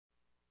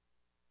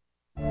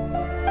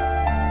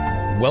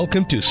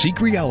Welcome to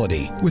Seek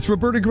Reality with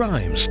Roberta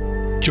Grimes.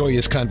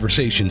 Joyous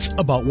conversations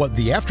about what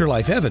the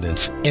afterlife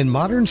evidence and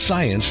modern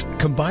science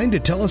combine to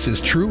tell us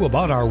is true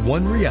about our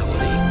one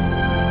reality.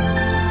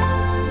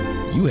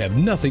 You have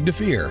nothing to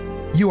fear.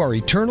 You are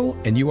eternal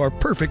and you are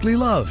perfectly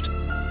loved.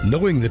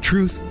 Knowing the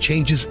truth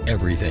changes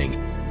everything.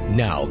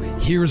 Now,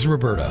 here's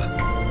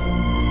Roberta.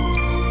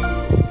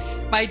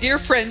 My dear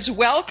friends,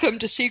 welcome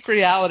to Seek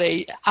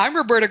Reality. I'm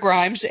Roberta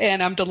Grimes,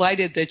 and I'm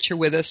delighted that you're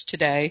with us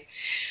today.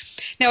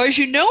 Now, as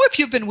you know, if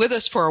you've been with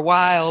us for a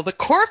while, the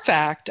core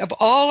fact of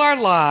all our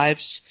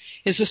lives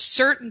is the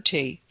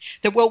certainty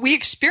that what we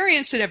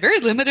experience in a very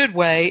limited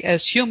way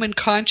as human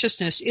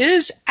consciousness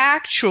is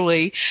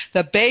actually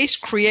the base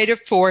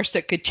creative force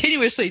that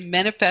continuously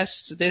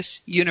manifests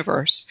this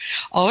universe.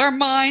 All our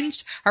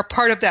minds are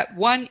part of that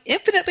one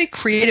infinitely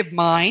creative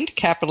mind,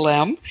 capital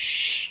M,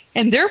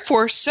 and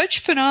therefore such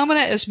phenomena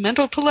as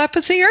mental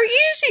telepathy are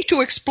easy to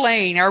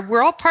explain.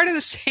 We're all part of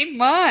the same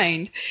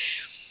mind.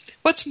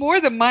 What's more,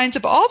 the minds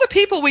of all the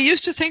people we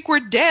used to think were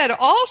dead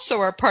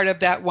also are part of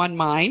that one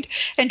mind.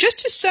 And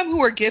just as some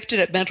who are gifted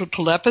at mental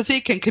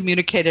telepathy can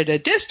communicate at a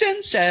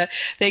distance,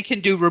 they can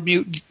do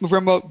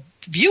remote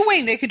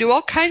viewing, they can do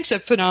all kinds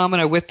of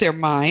phenomena with their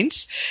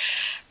minds.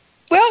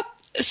 Well,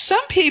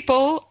 some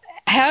people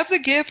have the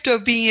gift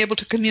of being able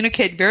to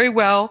communicate very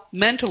well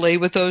mentally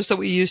with those that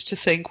we used to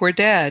think were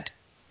dead.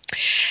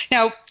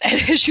 Now,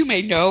 as you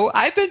may know,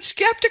 I've been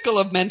skeptical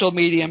of mental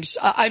mediums.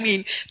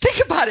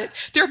 Think about it.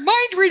 They're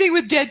mind reading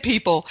with dead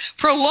people.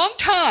 For a long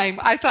time,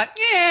 I thought,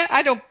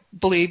 I don't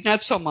believe,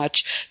 not so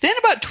much. Then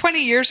about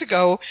 20 years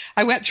ago,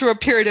 I went through a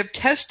period of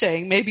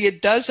testing, maybe a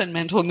dozen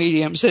mental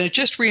mediums, and it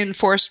just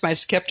reinforced my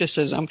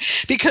skepticism.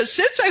 Because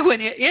since I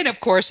went in, of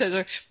course, as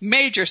a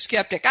major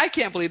skeptic, I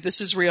can't believe this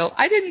is real.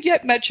 I didn't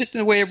get much in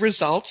the way of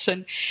results,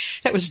 and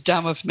that was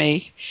dumb of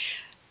me.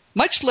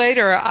 Much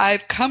later,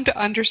 I've come to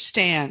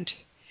understand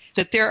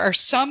that there are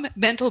some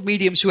mental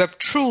mediums who have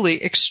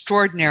truly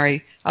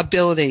extraordinary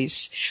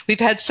abilities. We've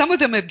had some of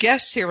them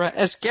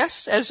as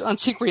guests as on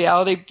Seek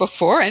Reality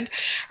before, and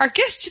our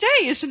guest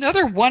today is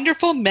another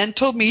wonderful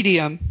mental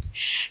medium.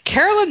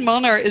 Carolyn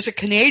Molnar is a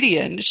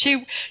Canadian.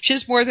 She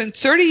has more than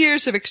 30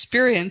 years of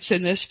experience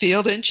in this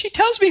field, and she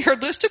tells me her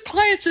list of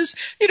clients is,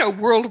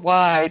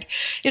 worldwide.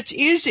 It's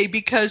easy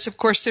because, of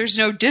course, there's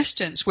no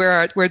distance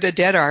where the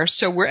dead are.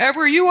 So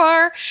wherever you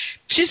are,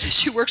 she says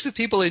she works with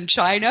people in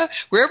China.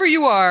 Wherever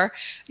you are,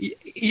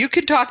 you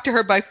can talk to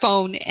her by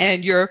phone,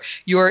 and your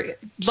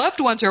loved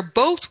ones are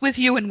both with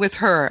you and with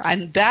her.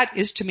 And that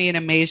is, to me, an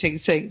amazing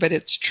thing, but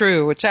it's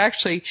true. It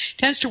actually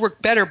tends to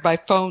work better by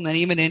phone than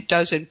even it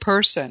does in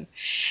person.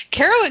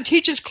 Carolyn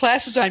teaches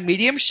classes on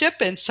mediumship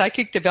and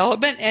psychic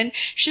development, and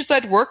she's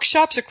led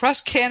workshops across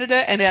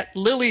Canada and at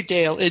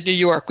Lilydale in New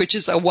York, which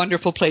is a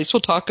wonderful place.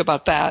 We'll talk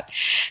about that.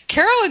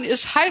 Carolyn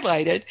is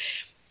highlighted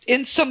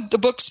in some of the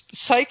books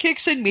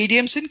Psychics and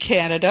Mediums in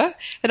Canada,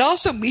 and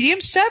also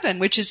Medium 7,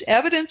 which is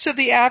evidence of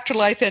the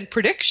afterlife and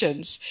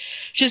predictions.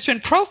 She's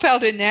been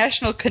profiled in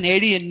national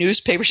Canadian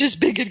newspapers. She's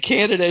big in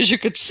Canada, as you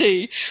could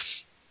see,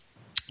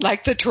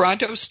 like the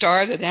Toronto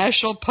Star, the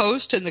National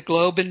Post, and the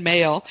Globe and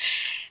Mail.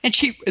 And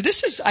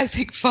this is, I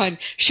think, fun.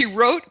 She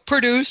wrote,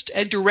 produced,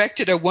 and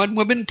directed a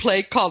one-woman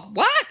play called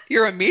What?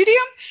 You're a Medium?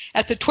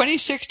 At the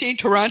 2016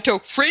 Toronto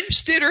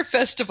Fringe Theatre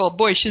Festival.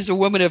 Boy, she's a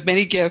woman of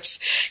many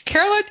gifts.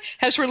 Carolyn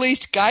has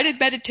released guided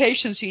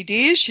meditation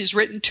CDs. She's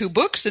written 2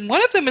 books, and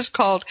one of them is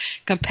called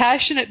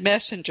Compassionate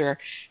Messenger,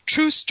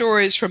 True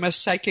Stories from a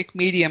Psychic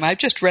Medium. I've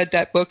just read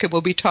that book, and we'll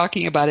be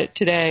talking about it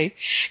today.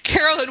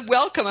 Carolyn,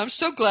 welcome. I'm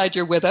so glad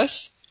you're with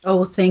us.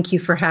 Oh, thank you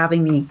for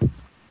having me.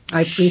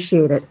 I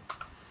appreciate it.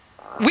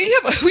 We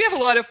have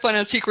a lot of fun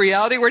on Seek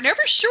Reality. We're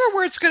never sure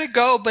where it's going to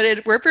go,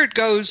 but wherever it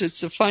goes,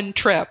 it's a fun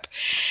trip.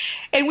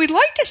 And we'd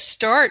like to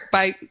start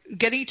by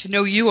getting to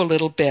know you a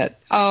little bit.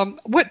 Tell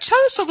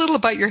us a little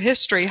about your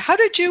history. How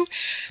did you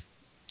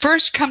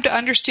first come to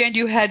understand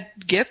you had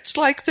gifts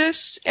like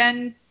this?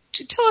 And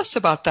tell us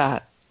about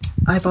that.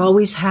 I've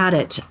always had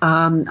it.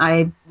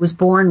 I was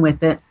born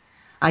with it.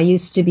 I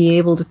used to be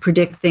able to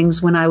predict things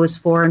when I was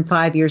 4 and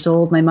 5 years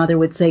old. My mother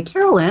would say,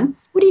 Carolyn,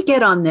 what do you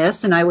get on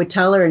this? And I would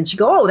tell her, and she'd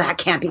go, oh, that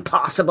can't be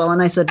possible.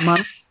 And I said, Mom,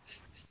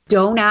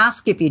 don't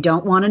ask if you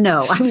don't want to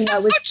know. I mean, I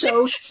was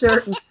so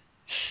certain.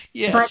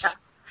 Yes. But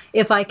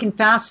if I can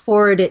fast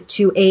forward it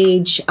to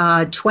age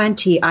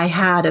 20, I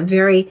had a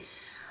very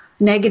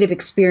negative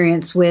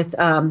experience with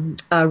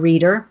a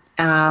reader.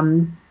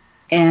 And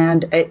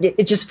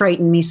it just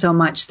frightened me so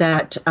much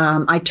that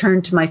I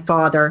turned to my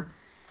father.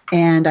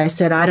 And I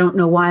said, I don't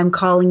know why I'm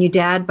calling you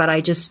Dad, but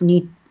I just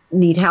need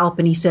help.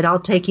 And he said, I'll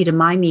take you to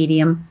my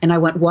medium. And I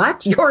went,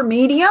 what? Your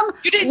medium?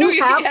 You didn't know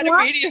you had a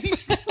medium.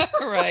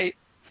 Right.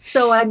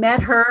 So I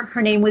met her.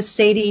 Her name was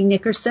Sadie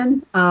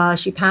Nickerson.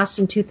 She passed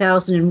in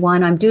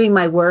 2001. I'm doing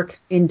my work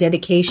in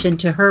dedication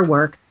to her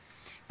work.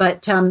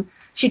 But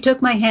she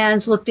took my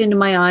hands, looked into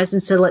my eyes,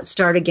 and said, let's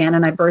start again.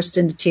 And I burst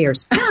into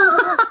tears.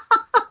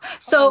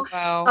 So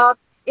wow.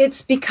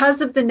 It's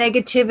because of the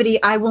negativity.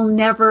 I will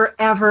never,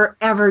 ever,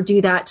 ever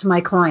do that to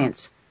my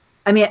clients.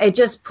 I mean,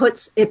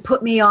 it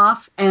put me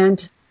off,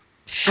 and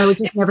I would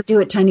just never do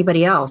it to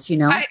anybody else,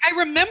 I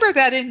remember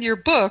that in your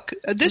book,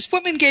 this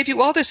woman gave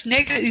you all these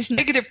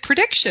negative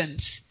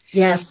predictions.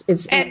 Yes,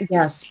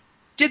 yes.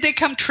 Did they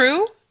come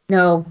true?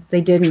 No,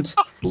 they didn't.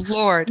 Oh,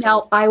 Lord.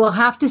 Now, I will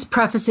have to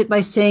preface it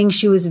by saying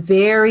she was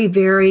very,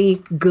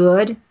 very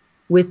good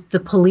with the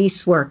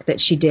police work that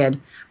she did.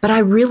 But I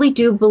really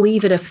do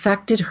believe it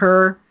affected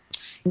her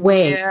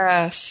way.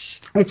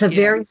 Yes. It's a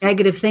very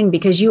negative thing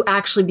because you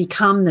actually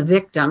become the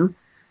victim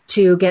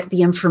to get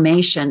the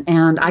information.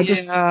 And I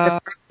just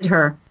affected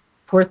her.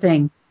 Poor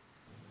thing.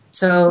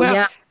 So,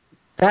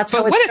 that's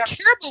how. But what a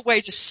terrible way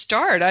to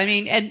start. I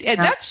mean, and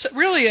that's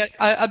really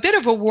a bit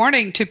of a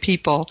warning to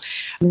people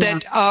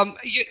that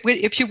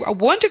if you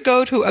want to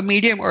go to a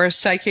medium or a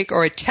psychic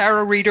or a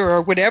tarot reader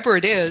or whatever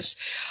it is,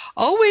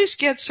 always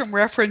get some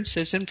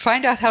references and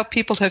find out how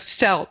people have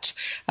felt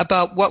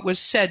about what was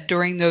said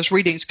during those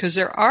readings, because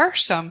there are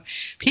some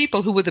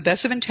people who, with the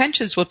best of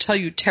intentions, will tell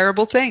you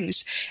terrible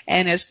things.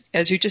 And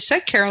as you just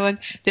said, Carolyn,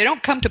 they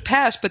don't come to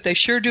pass, but they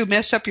sure do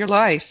mess up your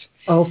life.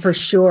 Oh, for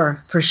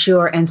sure, for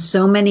sure. And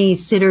so many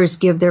sitters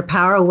give their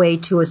power away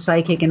to a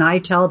psychic, and I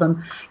tell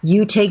them,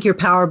 you take your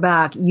power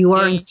back. You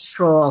are in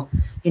control.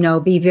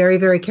 Be very,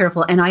 very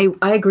careful. And I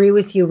agree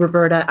with you,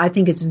 Roberta. I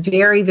think it's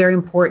very, very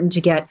important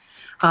to get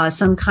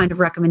some kind of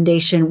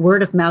recommendation.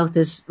 Word of mouth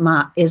is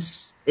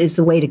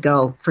the way to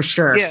go, for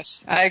sure.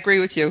 Yes, I agree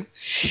with you.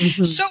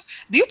 Mm-hmm. So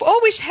you've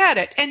always had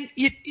it, and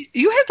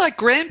you had like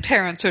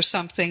grandparents or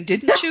something,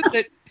 didn't you?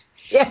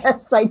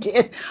 Yes, I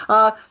did.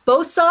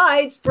 Both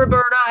sides,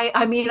 Roberta.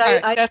 I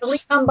really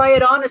come by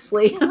it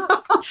honestly.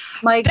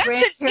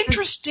 That's an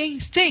interesting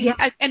thing.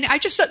 Yeah. And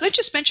let's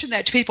just mention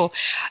that to people.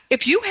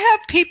 If you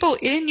have people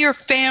in your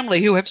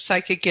family who have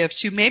psychic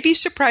gifts, you may be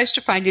surprised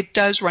to find it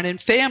does run in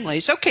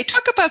families. Okay,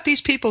 talk about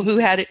these people who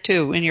had it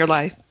too in your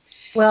life.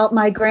 Well,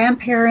 my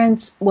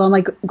grandparents,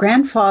 my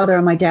grandfather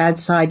on my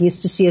dad's side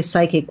used to see a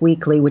psychic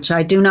weekly, which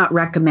I do not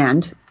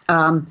recommend.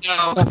 No,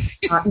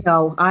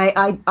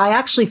 I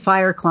actually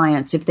fire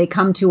clients. If they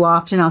come too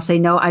often, I'll say,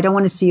 no, I don't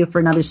want to see you for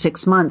another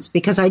 6 months,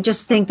 because I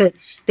just think that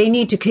they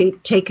need to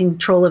take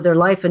control of their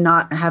life and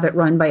not have it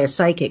run by a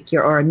psychic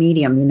or a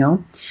medium,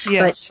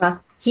 Yes. But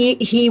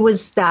he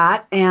was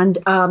that. And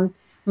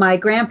my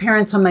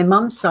grandparents on my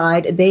mom's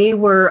side, they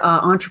were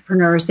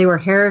entrepreneurs. They were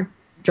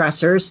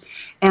hairdressers.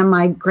 And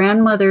my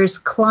grandmother's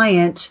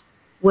client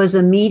was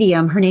a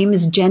medium. Her name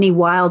is Jenny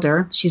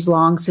Wilder. She's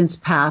long since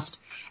passed.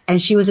 And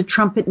she was a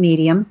trumpet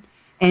medium,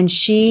 and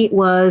she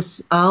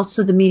was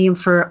also the medium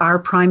for our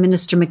Prime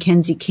Minister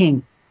Mackenzie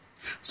King.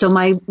 So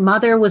my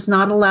mother was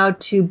not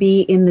allowed to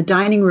be in the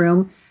dining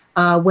room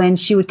when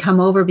she would come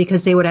over,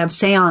 because they would have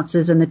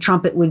seances and the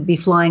trumpet would be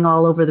flying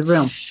all over the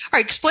room. All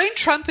right, explain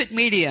trumpet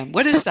medium.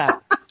 What is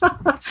that?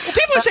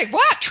 People would say,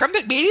 what,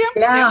 trumpet medium?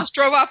 Yeah. They just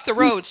drove off the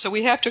road, so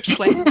we have to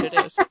explain what it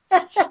is.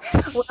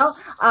 Well,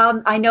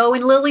 I know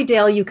in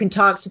Lilydale you can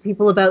talk to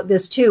people about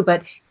this too,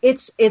 but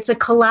it's a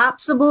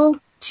collapsible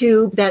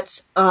tube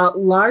that's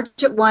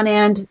large at one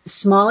end,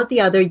 small at the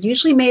other,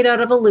 usually made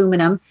out of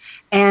aluminum,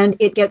 and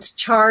it gets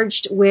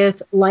charged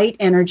with light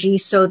energy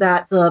so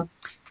that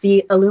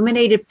the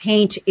illuminated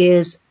paint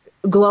is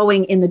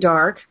glowing in the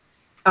dark.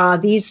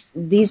 These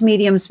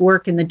mediums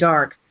work in the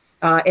dark,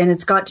 and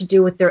it's got to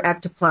do with their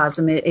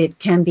ectoplasm. It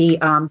can be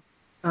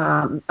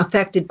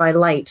affected by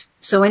light.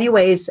 So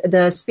anyways,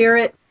 the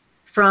spirit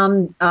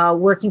from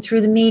working through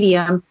the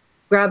medium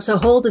grabs a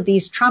hold of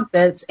these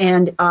trumpets,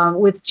 and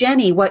with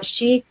Jenny,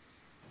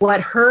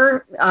 what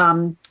her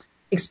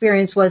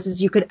experience was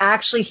is you could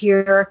actually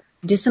hear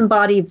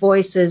disembodied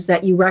voices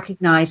that you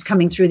recognize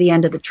coming through the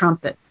end of the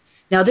trumpet.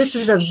 Now, this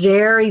is a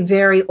very,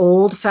 very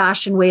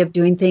old-fashioned way of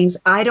doing things.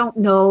 I don't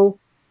know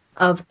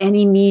of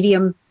any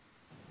medium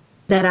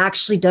that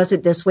actually does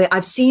it this way.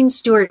 I've seen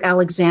Stuart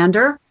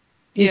Alexander.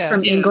 He's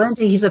from England.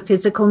 He's a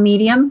physical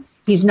medium.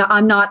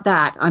 I'm not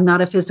that. I'm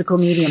not a physical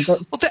medium.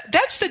 But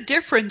that's the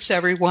difference,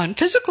 everyone.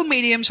 Physical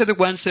mediums are the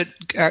ones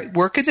that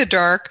work in the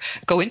dark,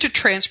 go into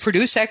trance,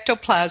 produce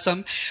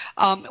ectoplasm.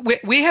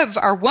 We have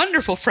our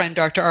wonderful friend,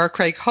 Dr. R.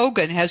 Craig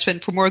Hogan, has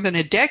been for more than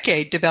a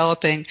decade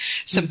developing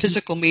some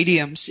physical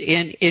mediums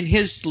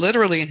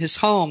literally in his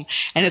home,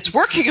 and it's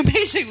working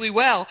amazingly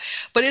well.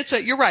 But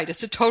you're right,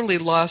 it's a totally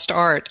lost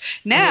art.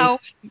 Now,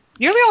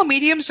 nearly all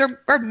mediums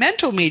are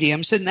mental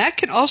mediums, and that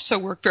can also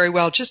work very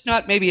well, just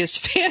not maybe as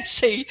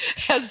fancy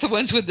as the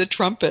ones with the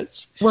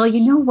trumpets. Well,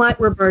 you know what,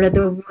 Roberta?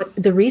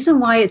 The reason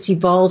why it's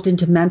evolved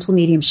into mental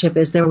mediumship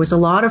is there was a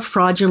lot of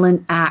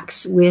fraudulent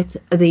acts with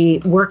the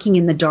working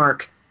in the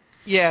dark.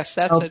 Yes,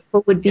 that's it.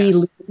 People would be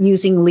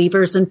using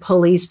levers and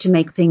pulleys to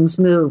make things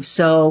move.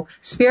 So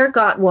Spirit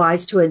got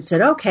wise to it and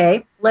said,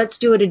 okay, let's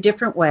do it a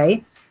different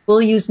way.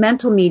 We'll use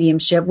mental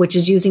mediumship, which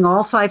is using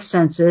all five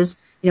senses,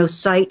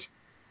 sight,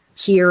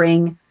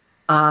 hearing,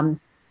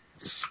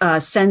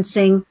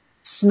 sensing,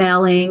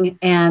 smelling,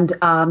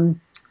 and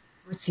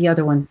what's the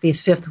other one? The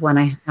fifth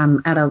one,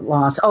 I'm at a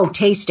loss. Oh,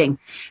 tasting.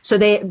 So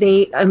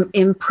they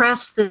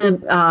impress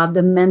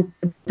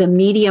the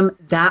medium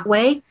that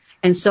way,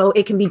 and so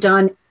it can be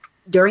done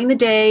during the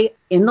day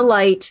in the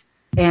light,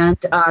 and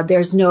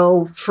there's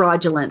no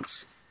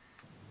fraudulence.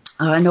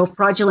 No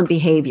fraudulent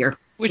behavior.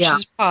 Which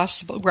is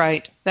possible,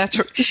 right? That's.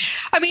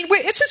 I mean,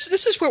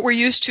 this is what we're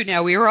used to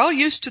now. We are all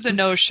used to the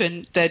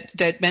notion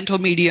that mental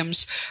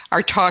mediums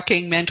are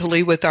talking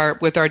mentally with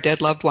our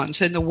dead loved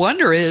ones, and the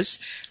wonder is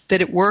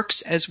that it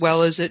works as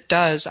well as it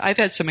does. I've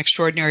had some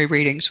extraordinary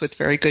readings with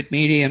very good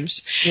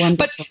mediums.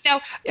 Wonderful. But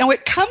now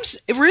it comes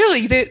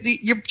really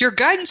your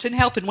guidance and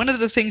help. And one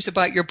of the things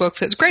about your book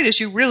that's great is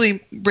you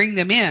really bring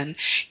them in.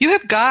 You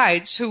have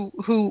guides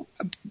who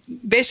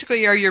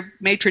basically are your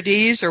maitre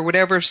d's or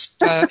whatever,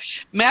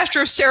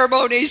 master of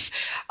ceremonies.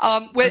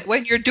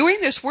 When you're doing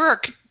this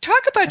work,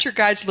 talk about your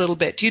guides a little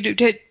bit.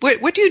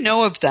 What do you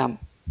know of them?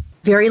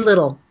 Very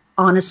little,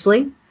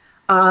 honestly.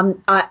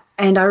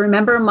 And I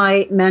remember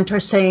my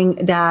mentor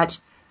saying that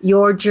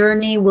your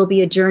journey will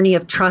be a journey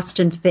of trust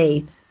and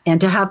faith.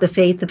 And to have the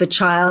faith of a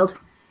child,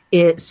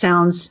 it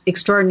sounds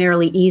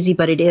extraordinarily easy,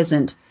 but it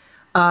isn't.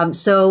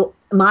 So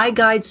my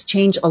guides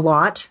change a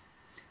lot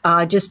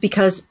just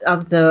because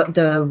of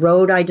the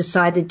road I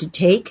decided to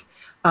take.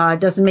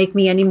 Doesn't make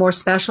me any more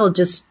special,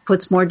 just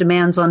puts more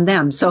demands on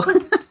them. So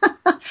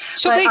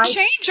they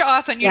change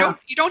often. You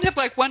don't have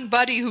like one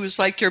buddy who's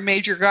like your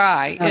major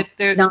guy.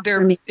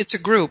 It's a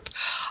group.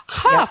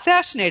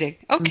 Fascinating.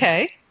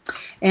 Okay.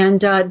 And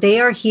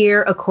they are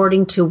here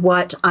according to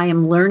what I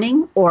am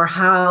learning or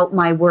how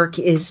my work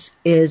is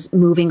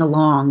moving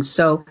along.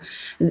 So,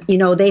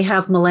 they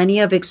have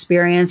millennia of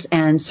experience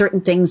and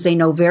certain things they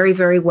know very,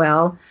 very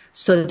well.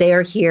 So they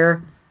are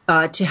here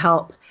to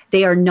help.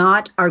 They are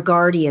not our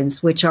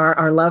guardians, which are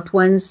our loved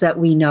ones that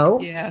we know.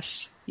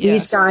 Yes.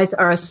 These guys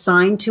are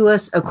assigned to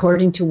us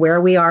according to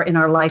where we are in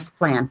our life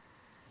plan.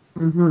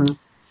 Mm-hmm.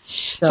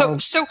 So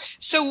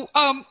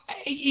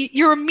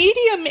you're a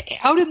medium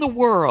out in the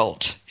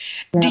world.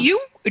 Yeah.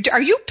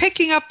 Are you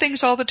picking up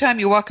things all the time?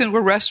 You walk into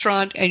a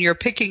restaurant and you're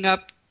picking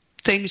up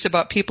things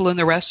about people in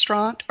the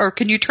restaurant, or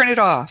can you turn it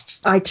off?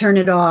 I turn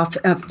it off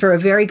for a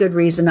very good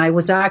reason. I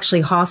was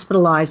actually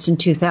hospitalized in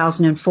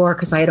 2004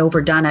 because I had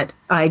overdone it.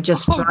 I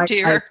just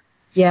dear.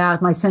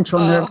 My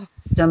central nervous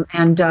system,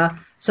 and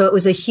so it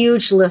was a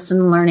huge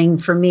lesson learning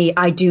for me.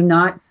 I do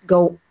not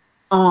go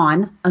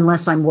on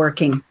unless I'm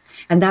working.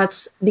 And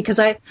that's because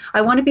I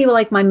want to be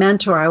like my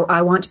mentor.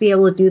 I want to be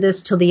able to do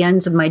this till the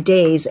ends of my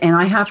days, and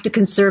I have to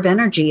conserve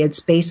energy. It's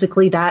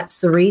basically that's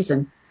the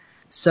reason.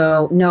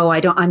 So no,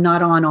 I'm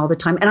not on all the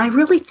time. And I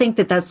really think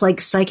that that's like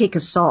psychic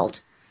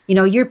assault.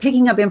 You're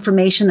picking up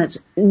information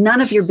that's none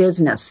of your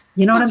business.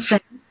 You know what I'm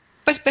saying?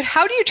 But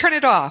how do you turn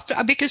it off?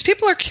 Because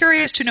people are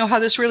curious to know how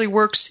this really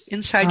works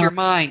inside your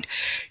mind.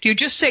 Do you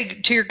just say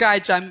to your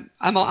guides, I'm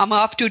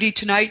off duty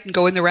tonight and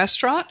go in the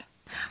restaurant?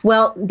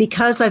 Well,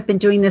 because I've been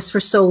doing this for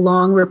so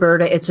long,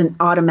 Roberta, it's an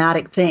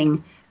automatic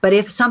thing. But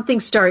if something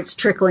starts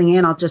trickling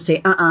in, I'll just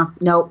say,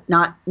 no,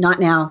 not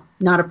now,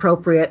 not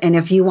appropriate. And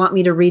if you want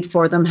me to read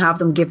for them, have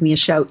them give me a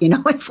shout.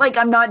 It's like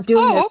I'm not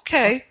doing this. Oh,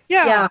 okay.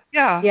 Yeah.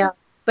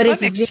 But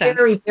it's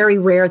very, very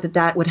rare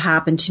that would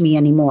happen to me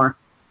anymore.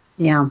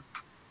 Yeah.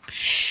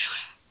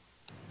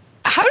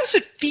 How does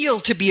it feel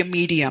to be a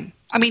medium?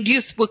 I mean,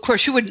 of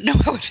course, you wouldn't know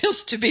how it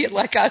feels to be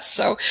like us.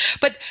 So,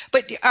 but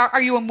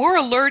are you more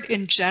alert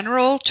in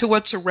general to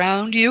what's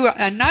around you,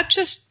 and not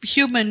just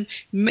human,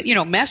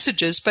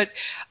 messages, but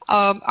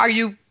are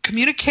you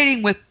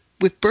communicating with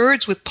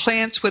birds, with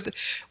plants, with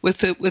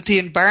the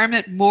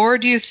environment more?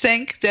 Do you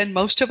think than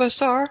most of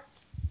us are?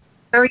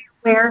 Very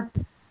aware.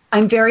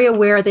 I'm very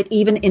aware that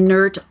even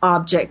inert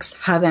objects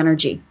have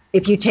energy.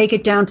 If you take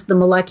it down to the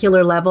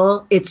molecular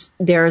level,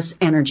 there's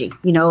energy,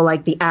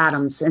 like the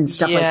atoms and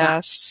stuff like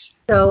that.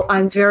 So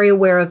I'm very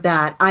aware of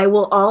that. I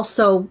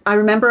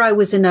remember I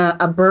was in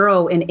a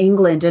burrow in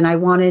England and I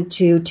wanted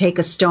to take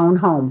a stone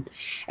home.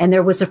 And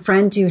there was a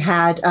friend who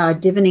had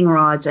divining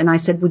rods. And I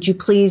said, would you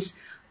please,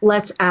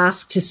 let's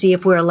ask to see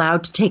if we're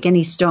allowed to take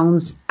any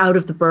stones out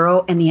of the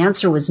burrow. And the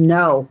answer was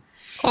no.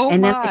 Oh,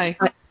 and my.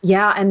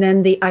 And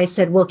then I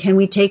said, well, can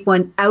we take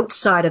one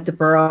outside of the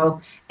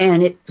burrow?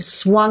 And it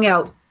swung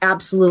out.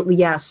 Absolutely,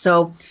 yes.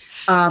 So,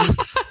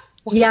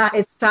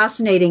 it's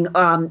fascinating.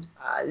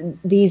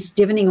 These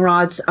divining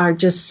rods are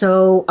just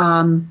so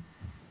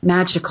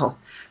magical.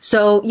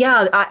 So,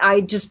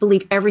 I just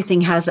believe everything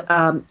has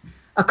a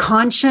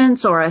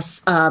conscience or a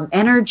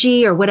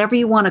energy or whatever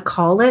you want to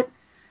call it.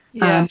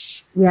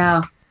 Yes.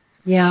 Yeah.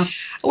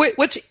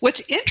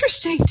 What's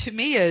interesting to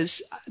me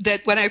is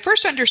that when I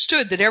first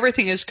understood that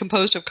everything is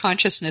composed of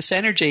consciousness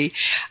energy,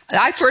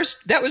 that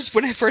was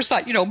when I first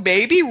thought,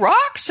 maybe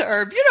rocks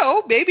or,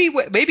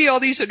 maybe all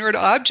these inert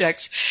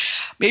objects,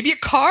 maybe a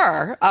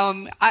car.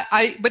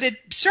 But it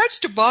starts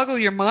to boggle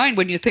your mind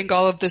when you think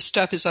all of this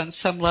stuff is on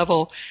some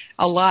level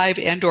alive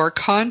and or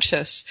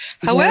conscious.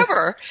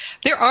 However,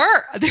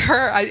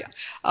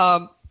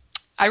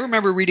 I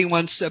remember reading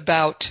once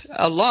about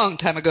a long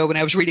time ago when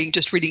I was reading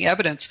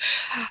evidence.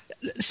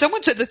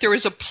 Someone said that there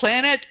was a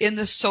planet in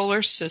the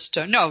solar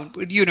system,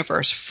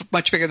 universe,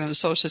 much bigger than the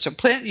solar system,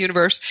 planet in the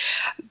universe,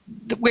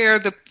 where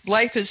the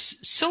life is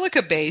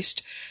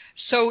silica-based.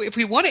 So if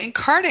we want to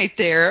incarnate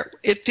there,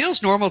 it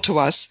feels normal to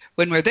us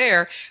when we're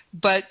there,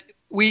 but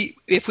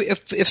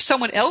if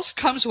someone else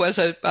comes who has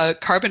a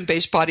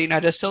carbon-based body,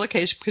 not a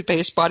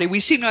silica-based body, we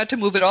seem not to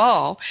move at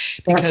all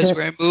because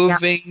we're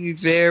moving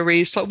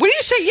very slow. What do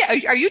you say?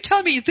 Yeah, are you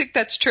telling me you think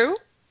that's true?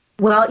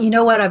 Well, you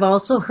know what? I've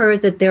also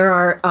heard that there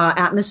are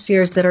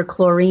atmospheres that are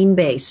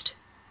chlorine-based.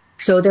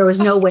 So there was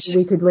no way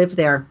we could live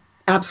there.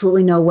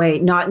 Absolutely no way.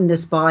 Not in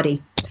this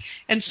body.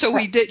 And so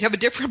we did have a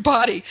different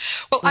body.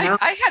 Well, yeah.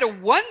 I had a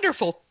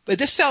wonderful –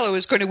 this fellow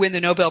is going to win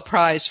the Nobel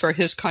Prize for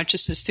his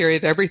consciousness theory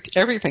of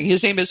everything.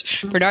 His name is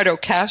Bernardo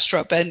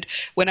Kastrup. And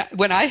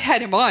when I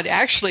had him on,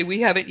 actually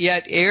we haven't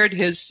yet aired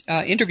his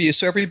interview,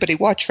 so everybody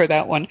watch for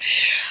that one.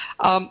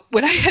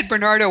 When I had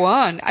Bernardo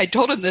on, I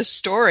told him this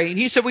story. And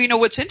he said, well, you know,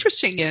 what's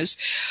interesting is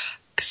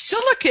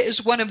silica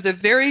is one of the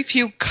very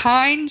few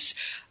kinds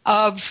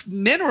of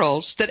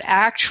minerals that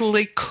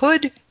actually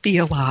could be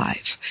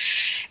alive.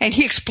 And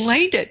he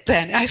explained it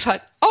then. I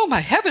thought, oh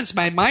my heavens,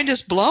 my mind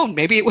is blown.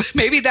 Maybe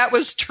that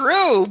was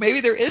true.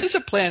 Maybe there is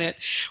a planet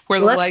where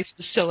life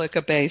is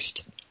silica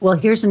based. Well,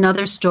 here's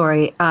another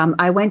story.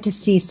 I went to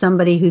see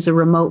somebody who's a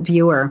remote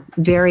viewer,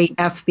 very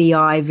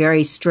FBI,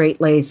 very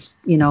straight-laced,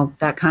 you know,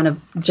 that kind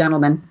of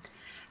gentleman.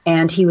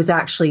 And he was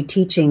actually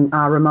teaching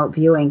remote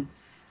viewing.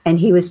 And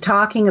he was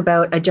talking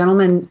about a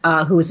gentleman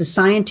who was a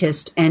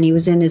scientist, and he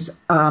was in his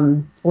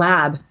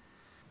lab,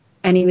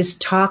 and he was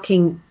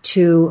talking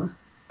to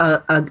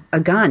a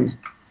gun.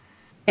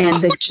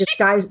 And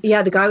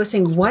the guy was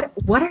saying, "What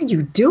are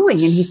you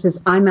doing?" And he says,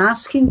 "I'm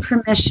asking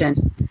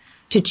permission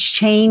to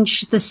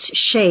change the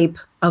shape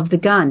of the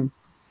gun,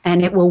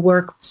 and it will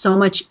work so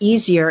much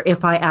easier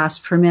if I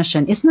ask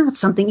permission." Isn't that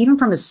something, even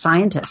from a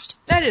scientist?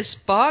 That is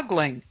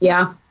boggling.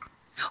 Yeah.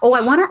 Oh,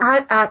 I want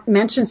to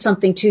mention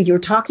something, too. You were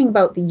talking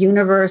about the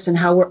universe and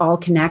how we're all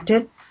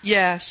connected.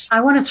 Yes.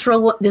 I want to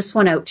throw this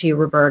one out to you,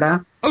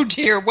 Roberta. Oh,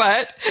 dear,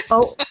 what?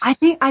 Oh, I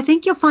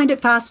think you'll find it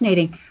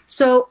fascinating.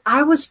 So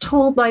I was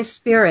told by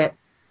Spirit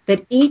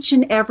that each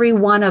and every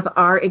one of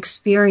our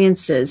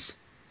experiences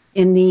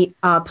in the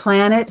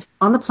planet,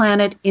 on the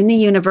planet, in the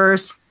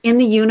universe, in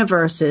the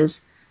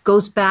universes,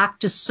 goes back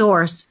to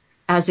Source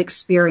as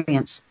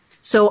experience.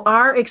 So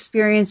our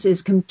experience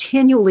is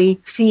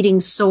continually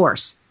feeding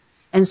Source.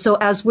 And so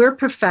as we're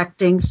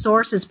perfecting,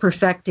 Source is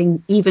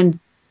perfecting even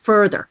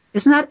further.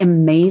 Isn't that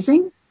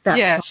amazing?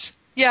 Yes.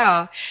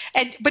 Yeah.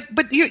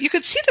 But you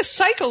could see the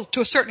cycle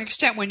to a certain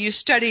extent when you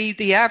study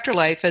the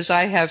afterlife, as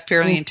I have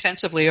fairly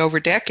intensively over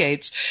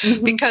decades,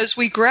 because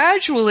we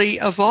gradually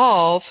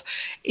evolve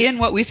in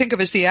what we think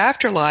of as the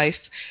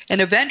afterlife and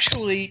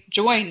eventually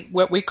join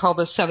what we call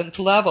the seventh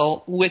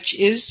level, which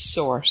is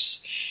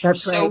Source.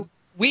 That's right.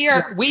 We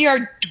are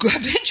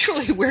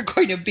eventually we're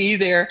going to be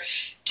there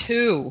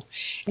too.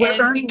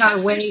 We're earning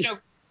our way.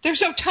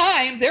 There's no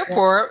time,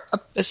 therefore,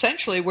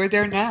 essentially we're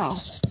there now.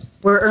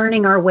 We're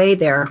earning our way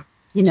there,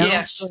 you know.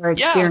 Yes.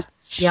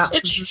 Yeah.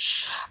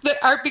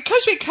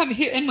 Because we come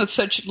here in with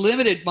such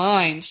limited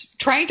minds,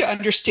 trying to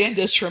understand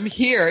this from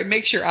here, it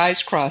makes your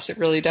eyes cross. It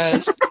really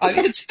does. I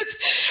mean,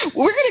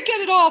 we're going to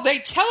get it all. They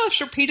tell us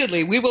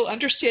repeatedly, we will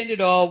understand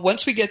it all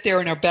once we get there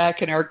and are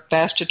back in our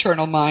vast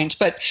eternal minds.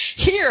 But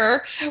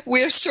here,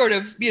 we're sort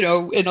of, you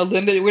know, in a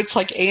limited, it's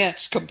like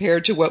ants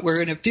compared to what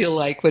we're going to feel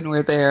like when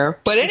we're there.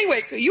 But anyway,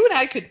 you and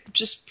I could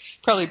just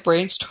probably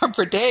brainstorm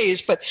for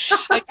days, but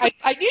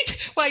I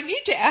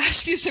need to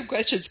ask you some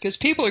questions because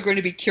people are going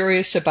to be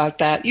curious about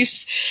that.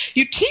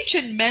 You teach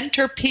and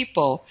mentor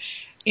people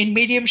in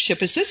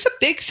mediumship. Is this a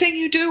big thing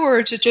you do, or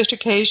is it just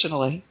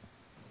occasionally?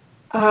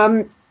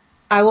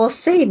 I will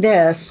say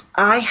this.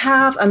 I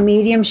have a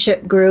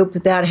mediumship group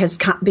that has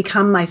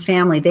become my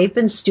family. They've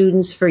been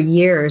students for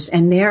years,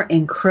 and they're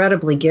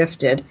incredibly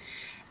gifted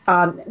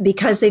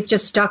because they've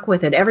just stuck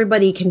with it.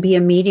 Everybody can be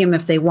a medium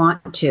if they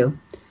want to.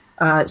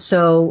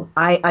 So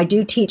I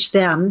do teach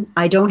them.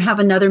 I don't have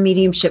another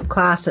mediumship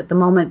class at the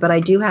moment, but I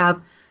do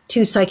have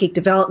 2 psychic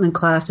development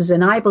classes,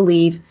 and I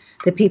believe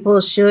that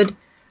people should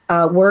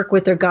work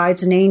with their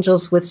guides and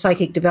angels with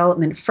psychic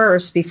development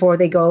first before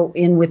they go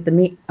in with the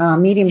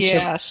mediumship.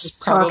 Yes,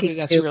 probably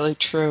that's really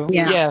true.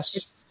 Yeah.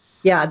 Yes.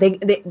 Yeah,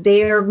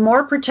 they are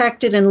more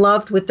protected and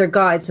loved with their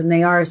guides than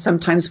they are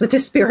sometimes with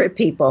the spirit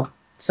people.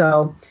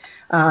 So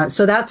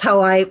that's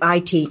how I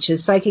teach,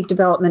 is psychic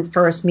development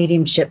first,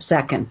 mediumship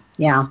second.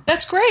 Yeah.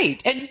 That's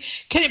great. And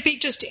can it be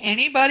just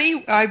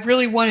anybody? I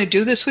really want to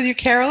do this with you,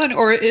 Carolyn,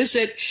 or is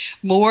it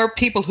more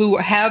people who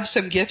have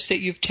some gifts that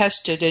you've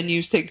tested and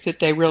you think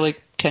that they really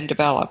can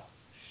develop?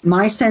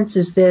 My sense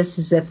is this: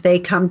 is if they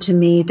come to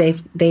me,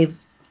 they've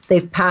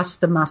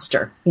passed the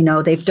muster. You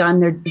know, they've done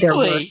their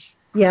really? Work.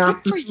 Yeah.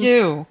 Good for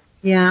you.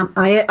 Yeah,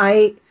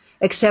 I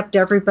accept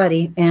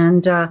everybody,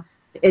 and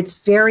it's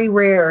very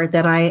rare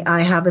that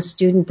I have a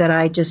student that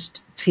I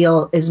just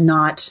feel is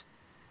not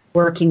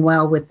working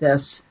well with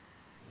this.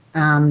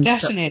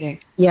 Fascinating.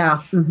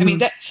 Yeah. Mm-hmm. I mean,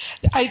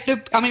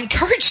 I'm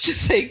encouraged to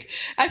think.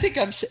 I think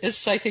I'm as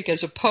psychic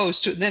as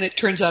opposed to, and then it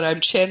turns out I'm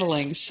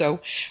channeling.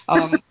 So,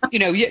 you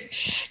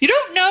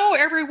don't know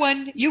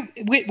everyone.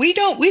 We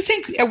don't. We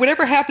think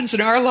whatever happens in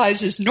our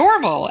lives is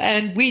normal,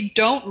 and we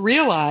don't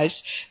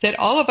realize that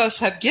all of us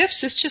have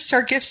gifts. It's just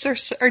our gifts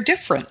are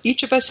different.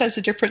 Each of us has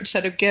a different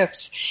set of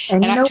gifts,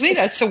 and to me,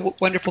 that's a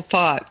wonderful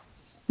thought.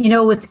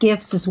 With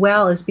gifts as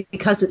well, is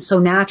because it's so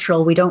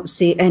natural, we don't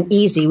see and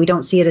easy. We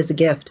don't see it as a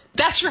gift.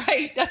 That's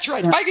right. Yeah.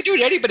 If I could do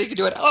it, anybody could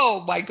do it.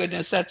 Oh my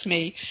goodness, that's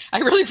me. I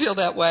really feel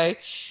that way,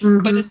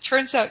 but it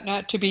turns out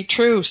not to be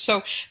true.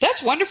 So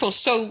that's wonderful.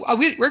 So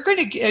we're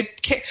going to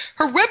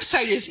her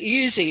website is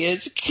easy.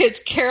 It's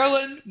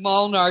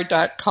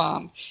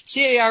CarolynMolnar.com.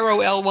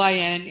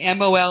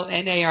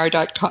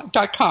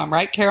 CarolynMolnar.com.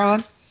 Right,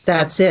 Carolyn?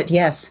 That's it,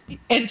 yes.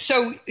 And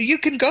so you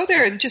can go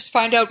there and just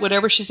find out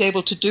whatever she's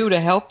able to do to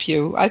help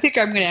you. I think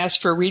I'm going to ask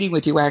for a reading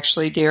with you,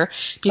 actually, dear,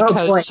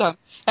 because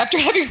after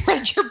having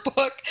read your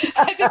book,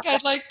 I think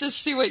I'd like to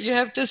see what you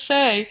have to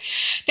say.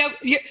 Now,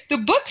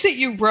 the book that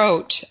you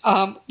wrote,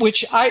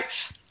 which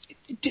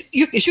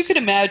as you can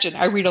imagine,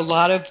 I read a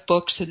lot of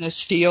books in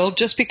this field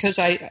just because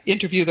I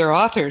interview their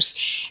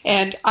authors.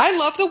 And I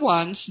love the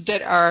ones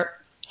that are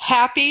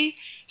happy,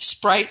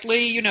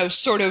 sprightly,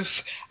 sort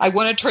of, I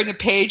want to turn the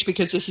page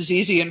because this is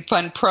easy and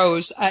fun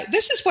prose.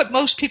 This is what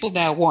most people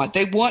now want.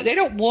 They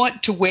don't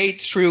want to wade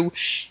through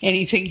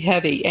anything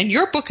heavy. And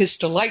your book is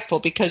delightful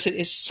because it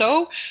is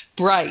so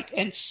bright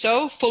and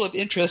so full of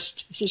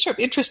sort of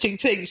interesting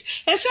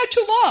things. And it's not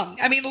too long.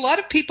 I mean, a lot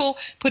of people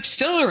put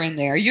filler in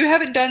there. You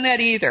haven't done that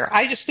either.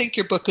 I just think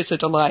your book is a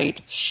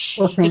delight.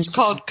 Well, it's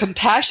called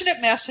Compassionate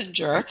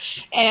Messenger,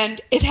 and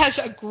it has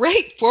a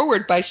great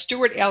foreword by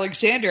Stuart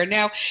Alexander.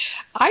 Now,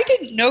 I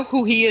didn't know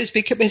who he is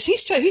because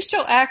he's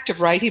still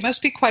active, right? He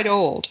must be quite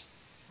old.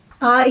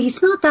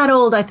 He's not that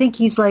old. I think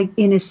he's like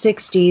in his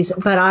 60s,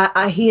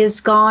 but he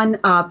has gone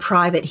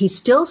private. He's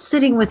still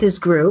sitting with his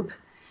group,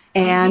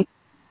 and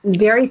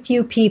very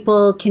few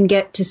people can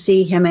get to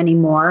see him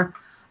anymore.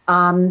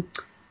 How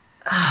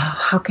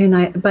can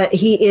I? But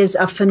he is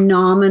a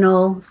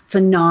phenomenal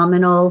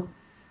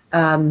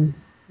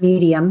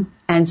medium,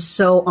 and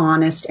so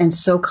honest and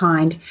so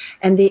kind.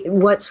 And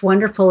what's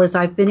wonderful is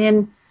I've been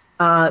in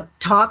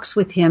talks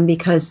with him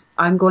because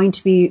I am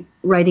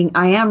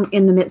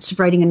in the midst of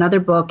writing another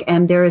book,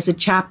 and there is a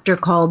chapter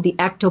called The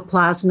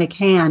Ectoplasmic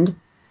Hand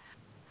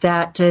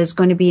that is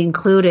going to be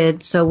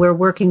included. So we're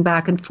working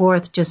back and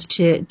forth just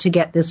to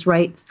get this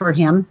right for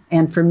him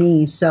and for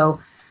me.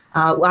 So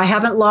I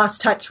haven't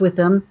lost touch with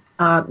him.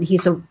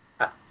 He's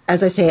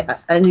as I say,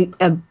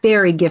 a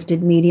very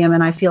gifted medium,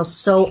 and I feel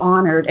so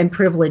honored and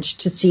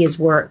privileged to see his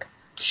work.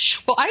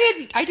 Well,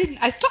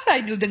 I thought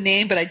I knew the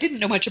name, but I didn't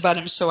know much about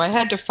him, so I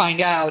had to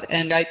find out,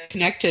 and I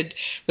connected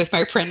with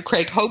my friend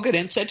Craig Hogan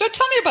and said,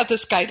 tell me about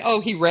this guy.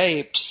 Oh, he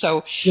raved.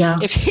 So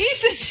If he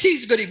thinks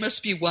he's good, he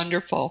must be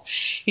wonderful.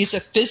 He's a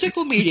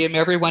physical medium,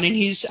 everyone, and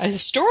he's a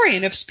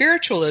historian of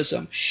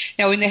spiritualism.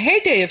 Now, in the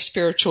heyday of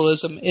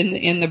spiritualism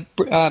in the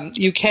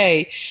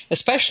UK,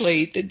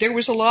 especially, there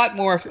was a lot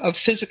more of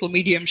physical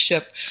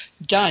mediumship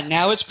done.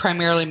 Now it's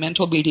primarily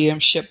mental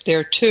mediumship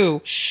there,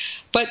 too.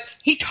 But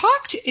he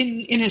talked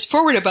in his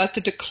foreword about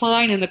the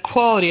decline in the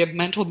quality of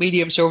mental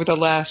mediums over the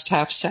last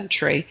half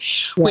century,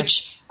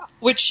 which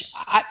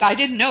I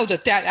didn't know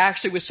that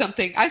actually was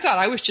something. I thought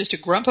I was just a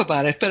grump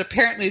about it, but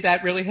apparently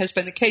that really has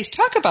been the case.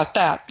 Talk about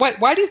that.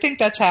 Why do you think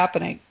that's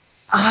happening?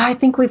 I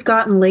think we've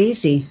gotten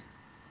lazy,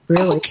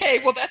 really. Okay,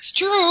 well, that's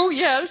true,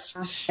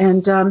 yes.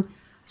 And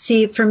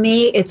see, for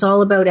me, it's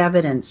all about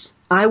evidence.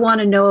 I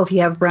want to know if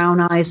you have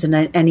brown eyes and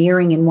an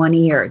earring in one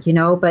ear,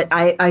 but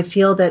I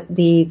feel that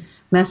the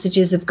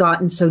messages have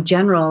gotten so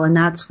general, and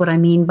that's what I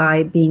mean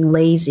by being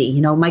lazy.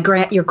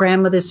 Your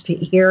grandmother's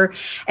here,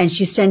 and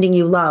she's sending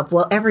you love.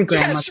 Well, every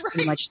grandmother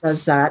pretty much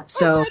does that.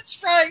 So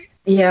that's right.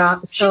 Yeah.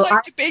 So she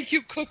liked to bake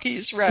you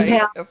cookies, right?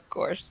 Yeah. Of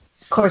course.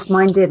 Of course,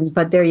 mine didn't,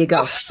 but there you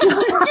go.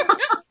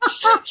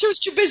 She was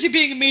too busy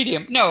being a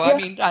medium. No, yeah.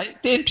 I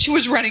mean, she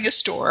was running a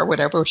store or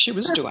whatever she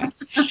was doing.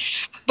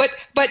 But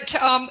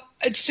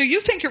so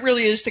you think it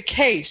really is the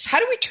case? How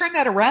do we turn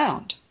that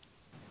around?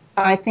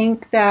 I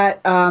think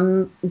that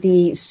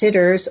the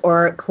sitters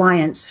or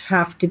clients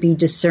have to be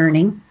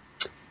discerning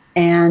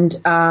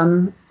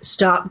and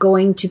stop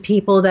going to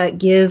people that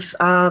give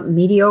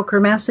mediocre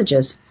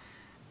messages.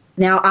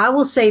 Now, I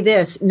will say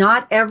this,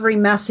 not every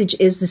message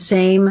is the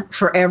same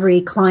for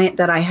every client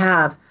that I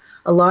have.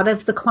 A lot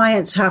of the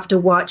clients have to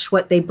watch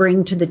what they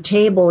bring to the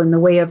table in the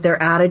way of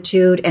their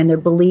attitude and their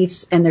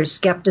beliefs and their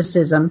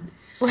skepticism.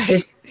 Right.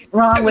 There's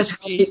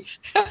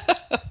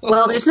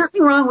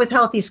nothing wrong with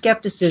healthy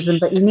skepticism,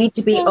 but you need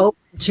to be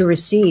open to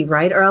receive,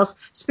 right? Or else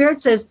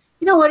Spirit says,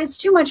 you know what, it's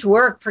too much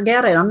work.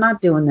 Forget it. I'm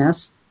not doing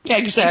this. Yeah,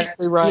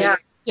 exactly right.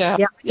 Yeah.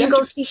 You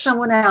go see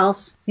someone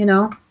else,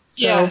 So.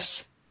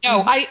 Yes.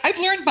 No, I've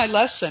learned my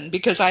lesson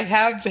because I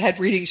have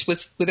had readings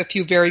with a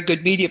few very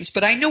good mediums,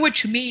 but I know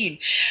what you mean.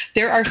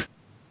 There are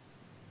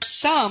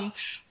some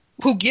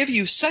who give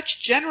you such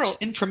general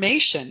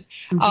information.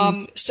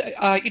 Mm-hmm.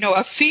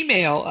 A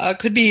female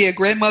could be a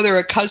grandmother,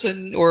 a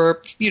cousin,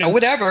 or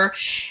whatever,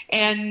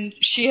 and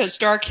she has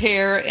dark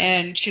hair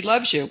and she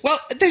loves you. Well,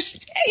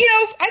 there's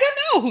I don't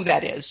know who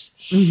that is.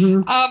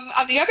 Mm-hmm.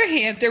 On the other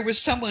hand, there was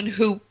someone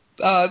who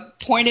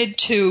pointed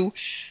to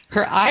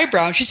her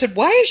eyebrow, and she said,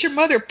 "Why is your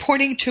mother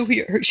pointing to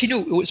her?" She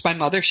knew it was my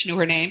mother. She knew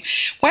her name.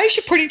 "Why is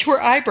she pointing to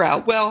her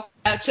eyebrow?" Well,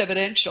 that's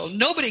evidential.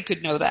 Nobody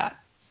could know that.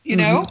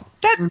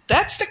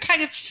 That's the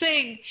kind of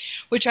thing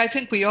which I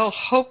think we all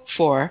hope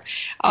for.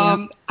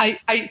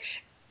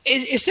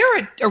 Is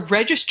there a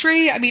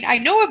registry? I mean, I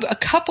know of a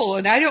couple,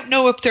 and I don't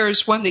know if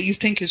there's one that you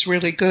think is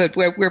really good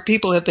where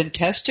people have been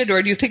tested,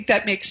 or do you think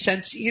that makes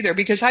sense either?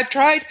 Because I've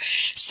tried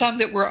some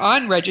that were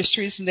on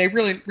registries, and they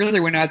really, really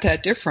were not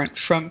that different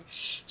from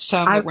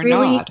some that were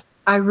not.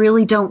 I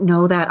really don't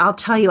know that. I'll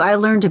tell you, I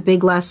learned a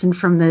big lesson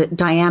from the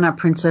Diana,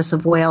 Princess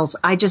of Wales.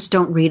 I just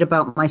don't read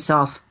about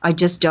myself. I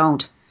just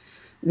don't.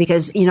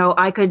 Because,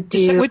 I could do...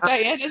 Is that what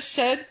Diana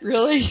said?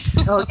 Really?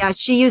 Oh, yeah.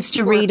 She used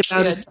to read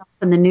about herself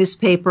in the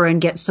newspaper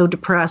and get so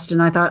depressed.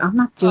 And I thought, I'm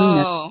not doing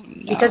this. No.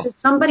 Because it's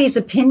somebody's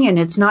opinion.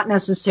 It's not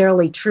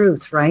necessarily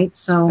truth, right?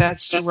 So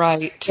that's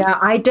right. Yeah,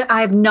 I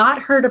have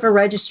not heard of a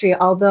registry,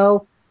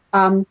 although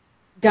Donna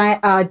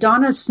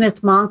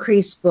Smith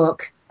Moncrief's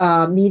book,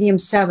 Medium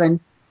 7,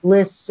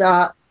 lists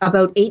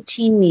about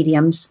 18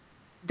 mediums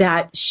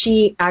that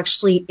she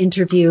actually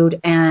interviewed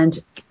and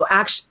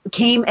actually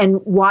came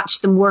and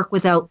watched them work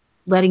without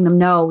letting them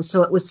know.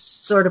 So it was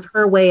sort of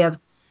her way of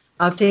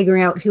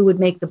figuring out who would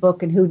make the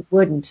book and who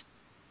wouldn't.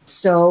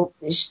 So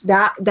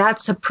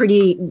that's a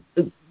pretty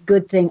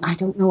good thing. I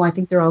don't know. I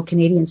think they're all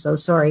Canadians, though.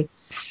 Sorry.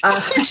 I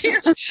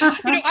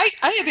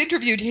have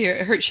interviewed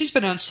her. She's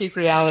been on Seek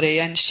Reality,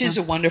 and she's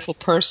a wonderful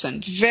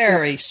person.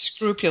 Very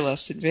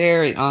scrupulous and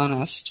very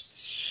honest.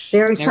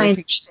 Very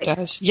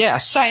scientific.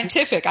 Yes,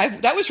 scientific.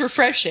 That was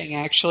refreshing,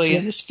 actually,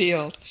 in this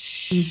field.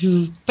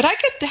 Mm-hmm. But I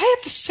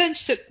have the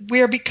sense that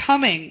we're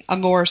becoming a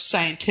more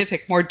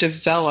scientific, more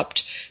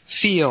developed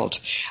field.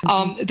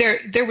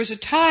 Mm-hmm. There was a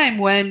time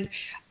when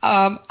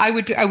I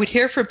would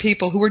hear from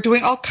people who were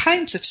doing all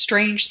kinds of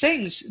strange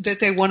things that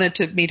they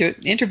wanted me to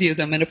interview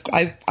them, and if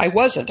I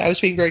wasn't. I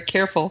was being very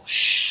careful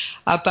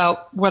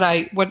about what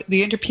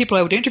the people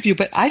I would interview,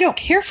 but I don't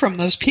hear from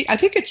those people. I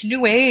think it's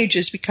new age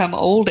has become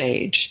old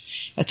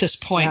age at this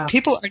point. Yeah.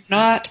 People are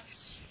not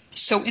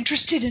so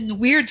interested in the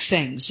weird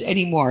things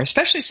anymore,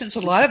 especially since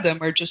a lot of them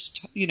are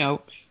just,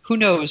 who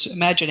knows,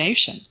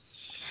 imagination.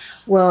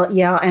 Well,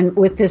 yeah, and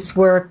with this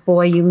work,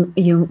 boy,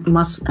 you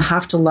must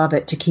have to love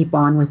it to keep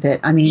on with it.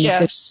 I mean,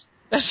 yes,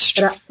 that's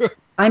true.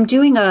 I'm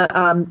doing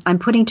I'm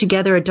putting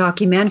together a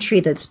documentary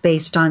that's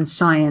based on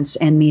science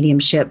and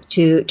mediumship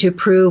to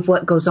prove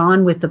what goes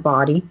on with the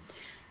body,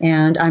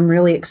 and I'm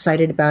really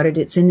excited about it.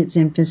 It's in its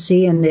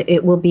infancy, and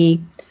it will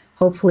be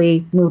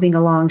hopefully moving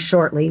along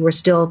shortly. We're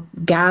still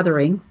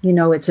gathering,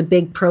 it's a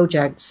big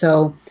project,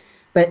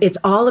 but it's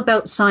all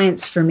about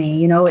science for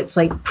me. It's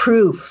like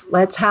proof.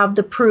 Let's have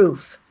the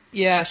proof.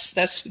 Yes,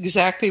 that's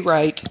exactly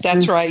right.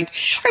 That's right.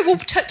 All right, well,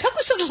 tell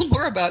us a little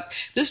more about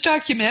this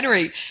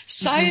documentary,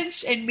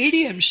 Science and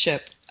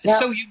Mediumship. Yeah.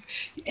 So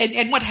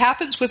and what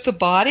happens with the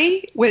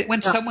body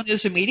when someone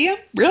is a medium?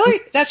 Really?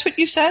 That's what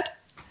you said?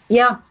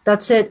 Yeah,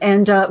 that's it.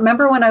 And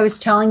remember when I was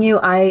telling you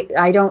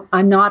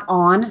I'm not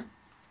on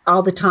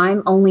all the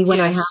time, only when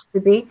I have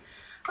to be?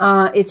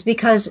 It's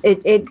because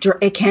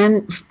it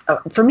can,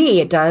 for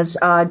me, it does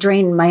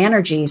drain my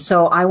energy.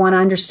 So I want to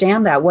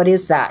understand that. What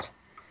is that?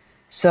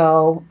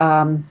 So,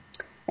 and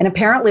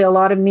apparently a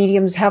lot of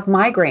mediums have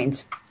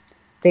migraines.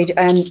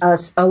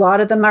 A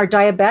lot of them are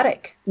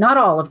diabetic. Not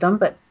all of them,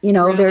 but,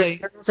 really?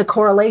 There's a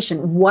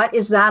correlation. What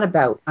is that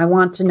about? I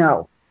want to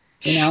know.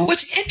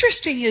 What's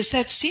interesting is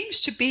that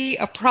seems to be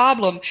a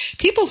problem.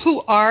 People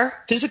who are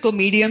physical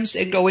mediums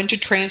and go into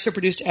trance or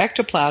produce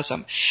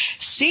ectoplasm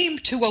seem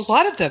to, a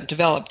lot of them,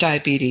 develop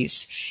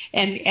diabetes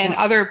and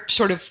other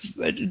sort of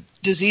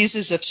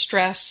diseases of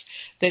stress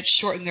that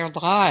shorten their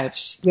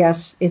lives.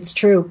 Yes, it's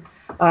true.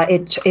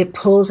 It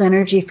pulls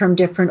energy from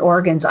different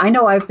organs. I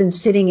know I've been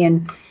sitting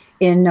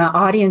in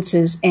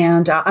audiences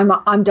and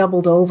I'm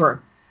doubled over.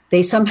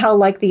 They somehow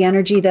like the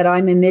energy that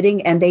I'm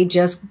emitting and they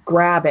just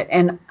grab it.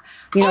 And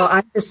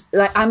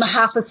I'm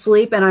half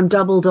asleep and I'm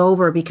doubled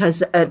over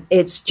because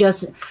it's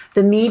just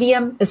the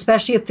medium,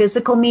 especially a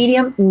physical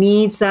medium,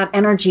 needs that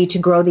energy to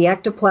grow the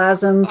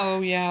ectoplasm,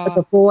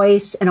 the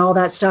voice, and all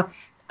that stuff.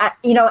 I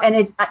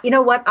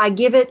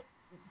give it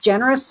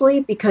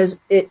generously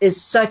because it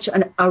is such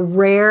a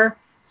rare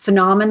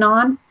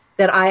phenomenon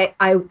that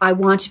I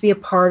want to be a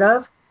part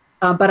of,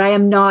 but I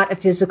am not a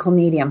physical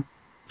medium.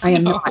 I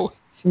am not.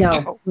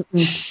 No.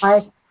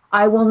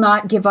 I will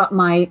not give up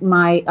my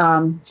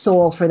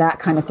soul for that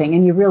kind of thing.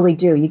 And you really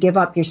do. You give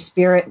up your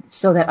spirit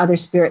so that other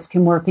spirits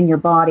can work in your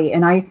body.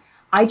 And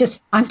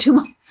I'm too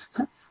much.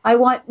 I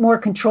want more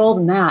control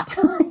than that.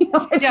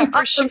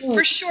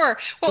 For sure.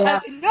 Well,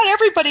 not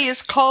everybody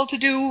is called to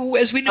do,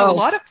 as we know, a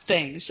lot of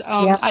things.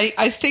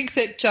 I think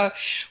that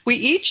we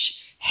each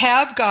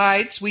have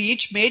guides. We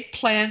each made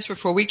plans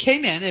before we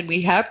came in, and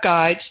we have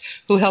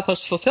guides who help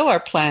us fulfill our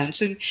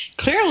plans. And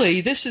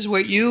clearly, this is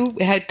what you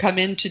had come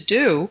in to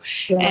do,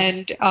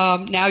 yes.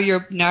 And now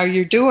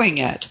you're doing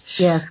it.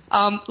 Yes.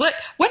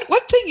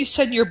 One thing you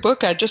said in your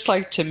book, I'd just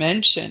like to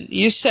mention.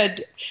 You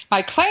said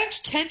my clients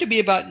tend to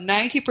be about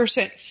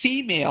 90%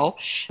 female.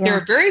 Yeah. There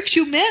are very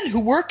few men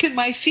who work in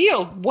my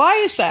field. Why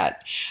is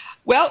that?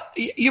 Well,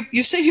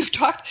 you say you've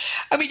talked.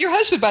 I mean, your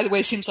husband, by the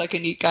way, seems like a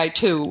neat guy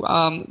too.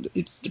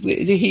 He's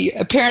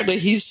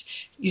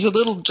a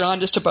little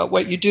jaundiced about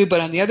what you do, but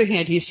on the other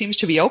hand, he seems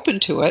to be open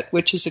to it,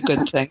 which is a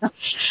good thing.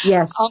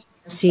 Yes,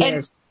 yes, he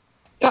is.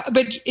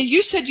 But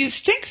you said you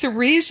think the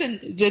reason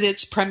that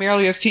it's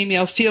primarily a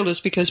female field is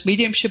because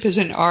mediumship is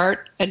an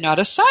art and not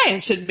a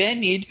science, and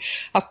men need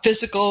a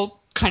physical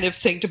kind of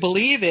thing to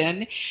believe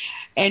in,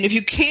 and if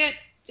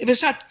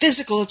it's not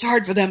physical, it's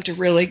hard for them to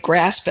really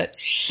grasp it.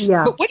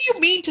 Yeah. But what do you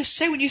mean to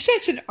say when you say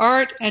it's an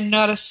art and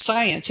not a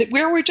science?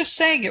 Where we're just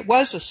saying it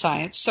was a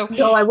science. So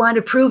no, I want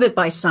to prove it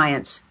by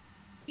science.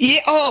 Yeah.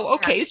 Oh,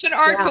 okay. Yes. It's an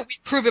art, yeah. But we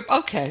prove it.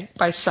 Okay,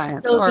 by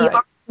science. So all the right.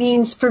 art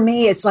means for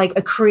me, it's like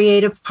a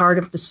creative part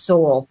of the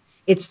soul.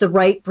 It's the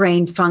right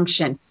brain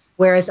function.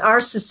 Whereas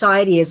our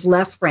society is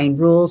left brain,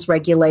 rules,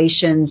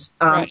 regulations,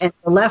 Right. And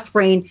the left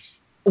brain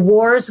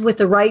wars with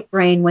the right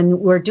brain when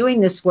we're doing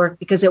this work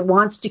because it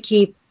wants to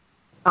keep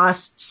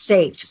us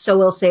safe. So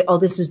we'll say, oh,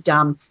 this is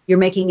dumb. You're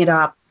making it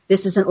up.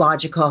 This isn't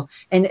logical.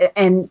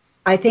 And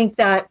I think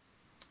that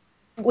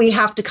we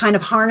have to kind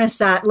of harness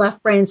that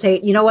left brain and say,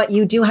 you know what,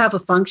 you do have a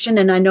function,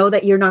 and I know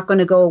that you're not going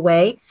to go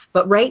away,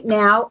 but right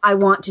now I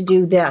want to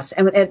do this.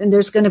 And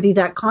there's going to be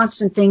that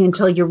constant thing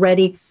until you're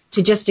ready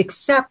to just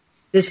accept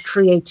this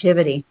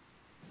creativity.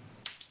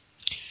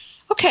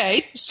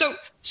 Okay.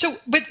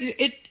 But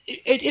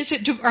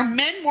are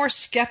men more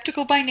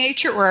skeptical by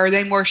nature, or are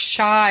they more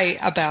shy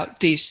about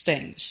these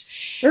things?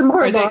 They're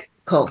more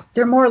logical.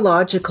 They're more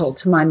logical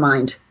to my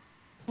mind.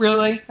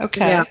 Really?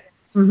 Okay. Yeah.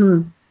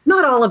 Mm-hmm.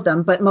 Not all of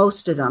them, but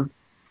most of them.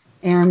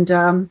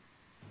 And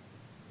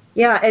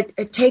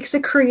it takes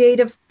a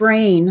creative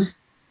brain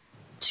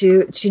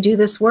to do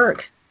this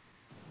work.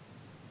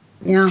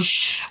 Yeah.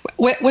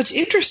 What's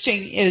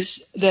interesting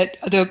is that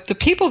the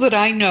people that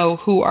I know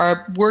who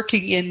are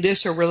working in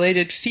this or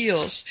related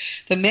fields,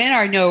 the men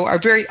I know are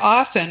very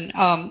often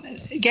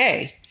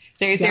gay.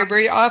 They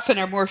very often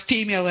are more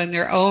female in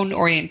their own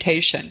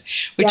orientation,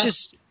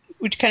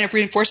 which kind of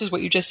reinforces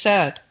what you just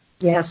said.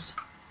 Yes.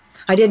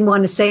 I didn't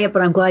want to say it,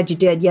 but I'm glad you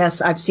did.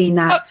 Yes, I've seen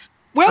that.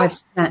 I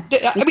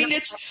mean,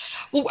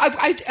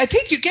 I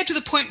think you get to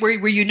the point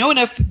where you know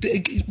enough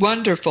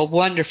wonderful,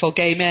 wonderful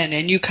gay men,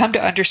 and you come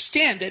to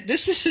understand that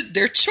this is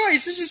their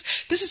choice.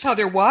 This is how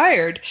they're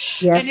wired.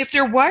 Yes. And if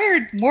they're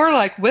wired more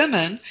like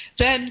women,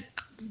 then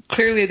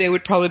clearly they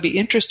would probably be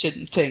interested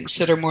in things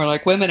that are more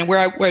like women. And where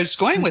I was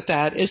going with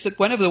that is that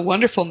one of the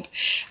wonderful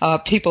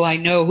people I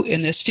know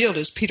in this field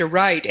is Peter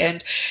Wright,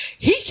 and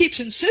he keeps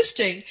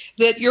insisting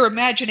that your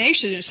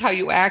imagination is how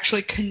you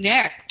actually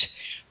connect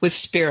with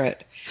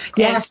spirit.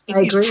 Yes, and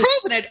I he's agree.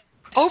 proven it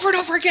over and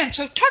over again.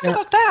 So talk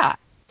about that.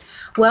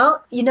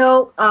 Well,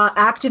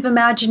 active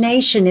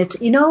imagination, it's,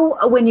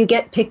 when you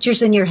get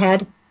pictures in your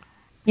head,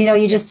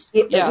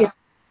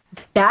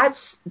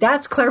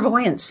 that's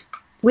clairvoyance.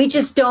 We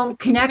just don't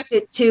connect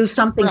it to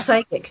something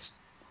psychic.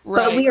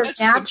 Right. But we are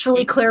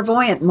naturally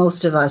clairvoyant,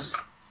 most of us.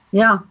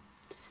 Yeah.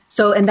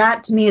 So, and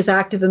that to me is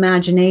active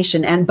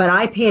imagination. But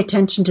I pay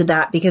attention to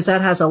that because that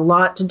has a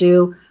lot to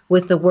do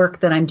with the work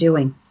that I'm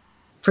doing,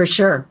 for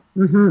sure.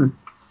 Mm-hmm.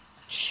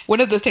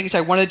 One of the things I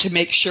wanted to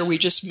make sure we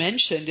just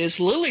mentioned is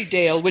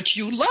Lilydale, which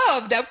you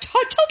love. Now,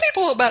 tell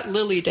people about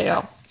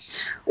Lilydale.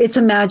 It's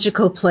a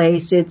magical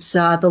place. It's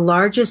the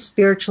largest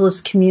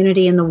spiritualist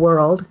community in the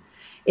world.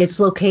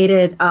 It's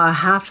located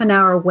half an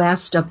hour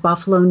west of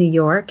Buffalo, New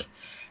York,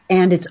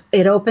 and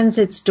it opens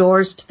its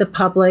doors to the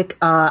public.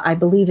 I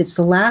believe it's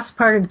the last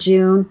part of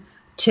June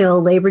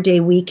till Labor Day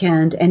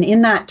weekend, and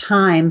in that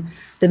time,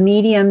 the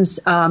mediums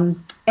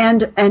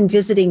and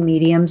visiting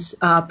mediums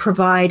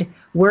provide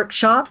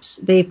workshops.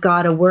 They've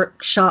got a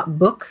workshop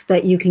book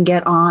that you can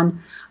get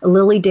on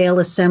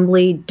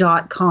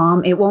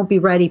lilydaleassembly.com. It won't be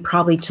ready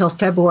probably till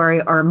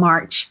February or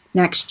March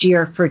next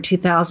year for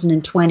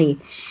 2020.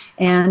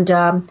 And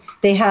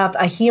they have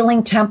a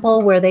healing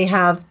temple where they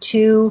have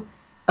 2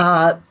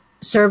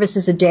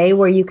 services a day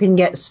where you can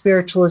get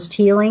spiritualist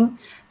healing.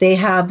 They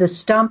have the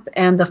Stump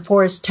and the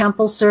Forest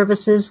Temple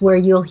services where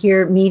you'll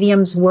hear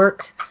mediums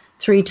work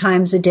 3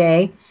 times a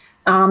day.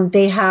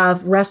 They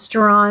have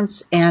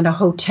restaurants and a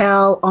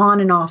hotel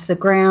on and off the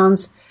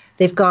grounds.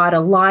 They've got a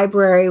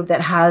library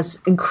that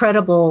has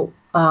incredible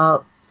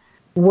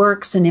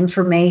works and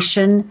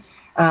information,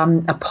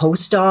 a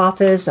post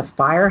office, a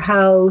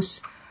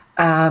firehouse.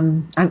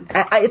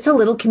 It's a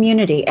little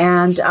community.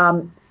 And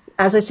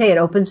as I say, it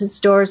opens its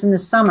doors in the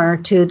summer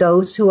to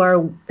those who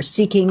are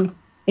seeking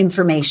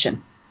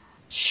information.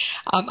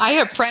 I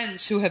have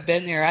friends who have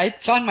been there.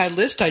 It's on my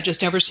list. I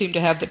just never seem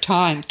to have the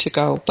time to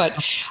go. But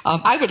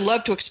I would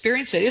love to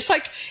experience it. This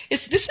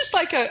is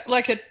like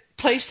a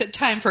place that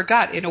time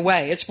forgot in a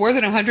way. It's more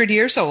than 100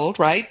 years old,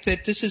 right?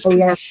 That this has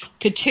been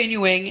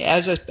continuing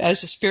as a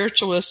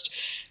spiritualist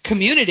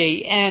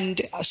community,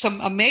 and some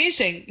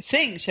amazing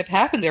things have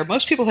happened there.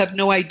 Most people have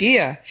no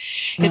idea.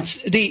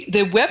 It's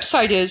the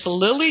website is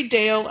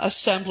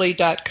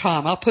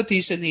lilydaleassembly.com. I'll put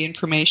these in the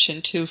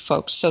information too,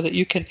 folks, so that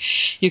you can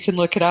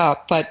look it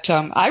up. But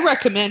I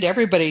recommend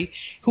everybody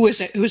who is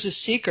a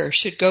seeker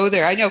should go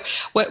there. I know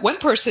one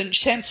person,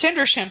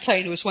 Sandra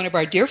Champlain, who was one of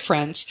our dear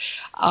friends,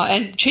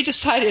 and she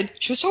decided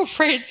she was so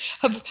afraid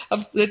of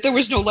that there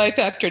was no life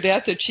after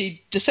death that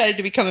she decided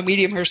to become a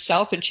medium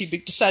herself, and she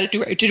decided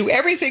to do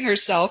everything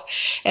herself.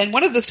 And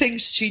one of the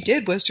things she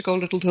did was to go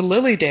to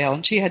Lilydale,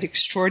 and she had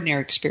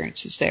extraordinary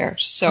experiences there.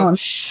 So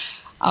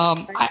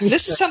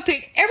this is something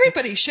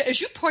everybody should,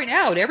 as you point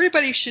out,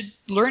 everybody should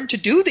learn to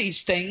do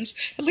these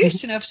things, at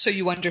least enough so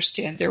you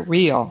understand they're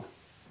real.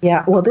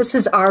 Yeah, well, this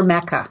is our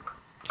Mecca.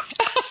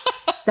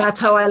 That's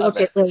how I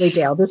look at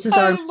Lilydale. This is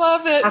I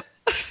love it.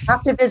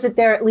 Have to visit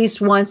there at least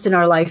once in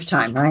our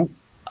lifetime, right?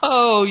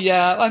 Oh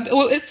yeah,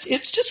 well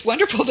it's just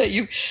wonderful that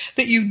you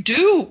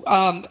do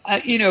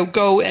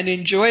go and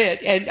enjoy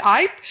it. And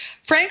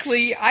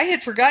frankly I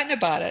had forgotten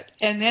about it,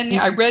 and then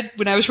I read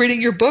when I was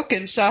reading your book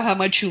and saw how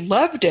much you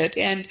loved it,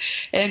 and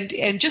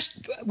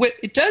just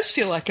it does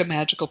feel like a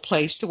magical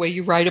place the way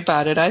you write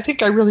about it. I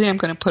think I really am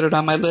going to put it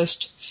on my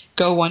list.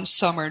 Go one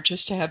summer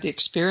just to have the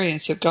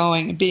experience of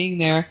going and being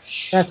there.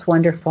 That's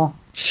wonderful.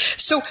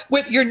 So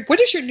what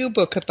is your new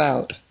book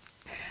about?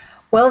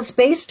 Well, it's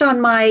based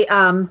on my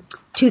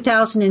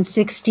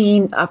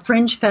 2016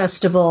 Fringe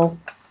Festival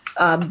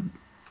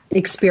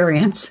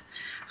experience,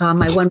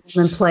 my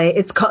one-woman play.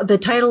 It's called. The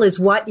title is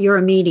 "What? You're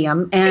a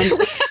Medium," and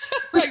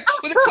right,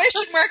 with a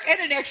question mark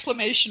and an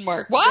exclamation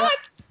mark. What?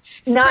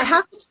 Now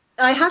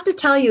I have to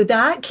tell you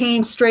that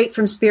came straight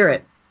from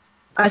Spirit.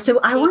 I said,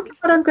 I wonder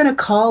what I'm going to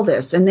call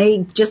this, and they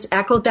just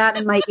echoed that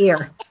in my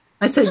ear.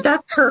 I said,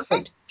 that's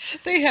perfect.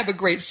 They have a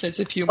great sense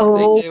of humor.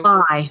 Oh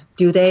my,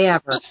 do they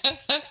ever?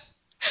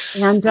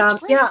 And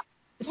yeah.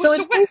 So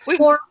it's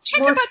more.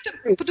 Talk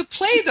about the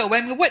play, though.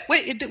 I mean, what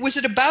was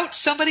it about?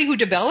 Somebody who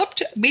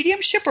developed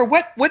mediumship, or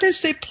what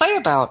is the play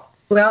about?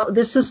 Well,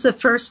 this was the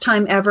first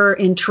time ever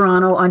in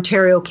Toronto,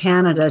 Ontario,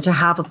 Canada, to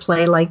have a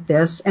play like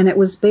this, and it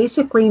was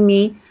basically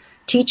me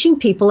teaching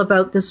people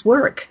about this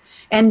work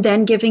and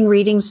then giving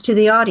readings to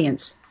the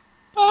audience.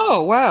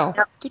 Oh wow!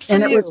 Yep. Good for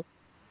you.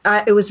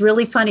 It was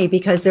really funny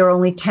because there were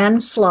only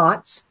 10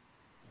 slots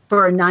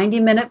for a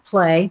 90-minute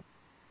play,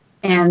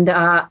 and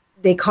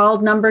they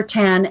called number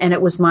 10, and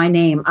it was my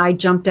name. I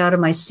jumped out of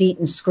my seat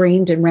and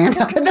screamed and ran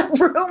out of the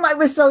room. I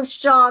was so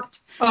shocked.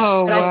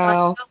 Oh, but wow. I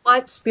thought, you know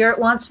what? Spirit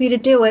wants me to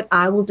do it.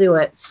 I will do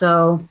it.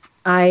 So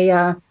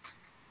I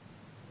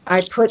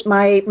put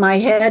my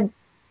head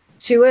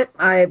to it,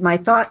 my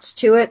thoughts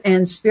to it,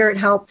 and Spirit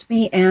helped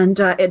me, and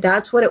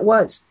that's what it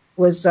was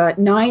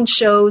 9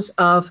 shows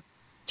of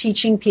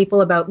teaching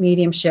people about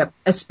mediumship,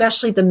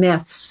 especially the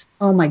myths.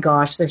 Oh, my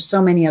gosh, there's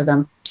so many of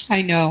them.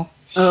 I know.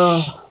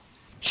 Oh.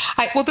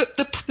 Well,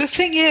 the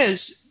thing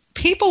is,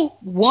 people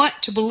want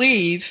to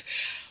believe,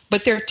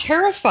 but they're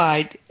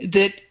terrified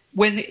that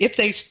if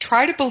they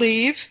try to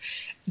believe,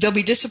 they'll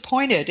be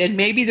disappointed, and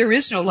maybe there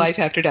is no life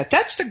after death.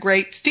 That's the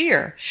great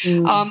fear.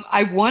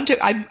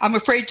 I'm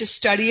afraid to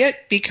study it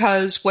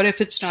because what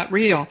if it's not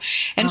real?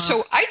 And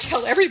so I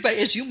tell everybody,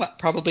 as you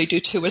probably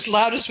do too, as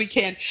loud as we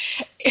can,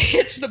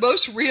 it's the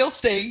most real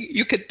thing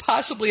you could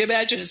possibly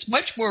imagine. It's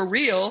much more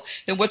real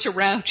than what's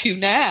around you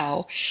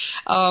now.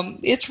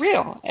 It's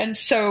real. And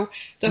so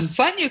the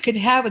fun you can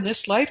have in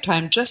this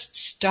lifetime just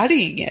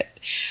studying it,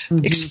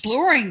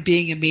 exploring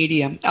being a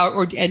medium,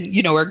 or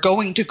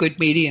going to good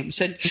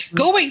mediums, and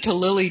going to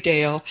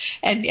Lilydale,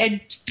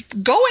 and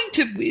going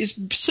to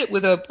sit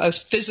with a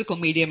physical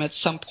medium at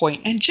some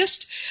point, and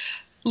just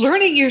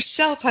learning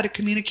yourself how to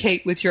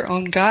communicate with your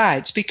own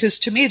guides, because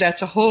to me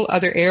that's a whole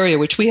other area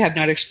which we have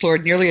not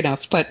explored nearly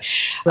enough. But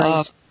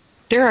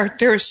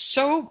there is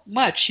so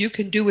much you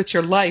can do with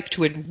your life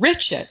to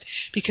enrich it,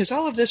 because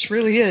all of this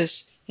really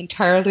is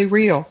entirely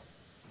real.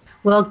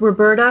 Well,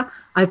 Roberta,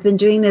 I've been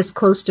doing this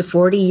close to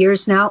 40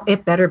 years now.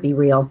 It better be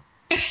real.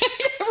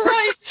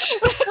 Right.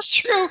 That's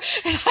true.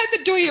 And I've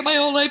been doing it my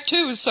whole life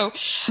too. So,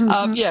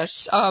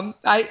 yes,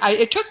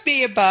 it took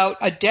me about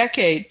a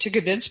decade to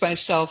convince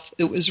myself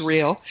it was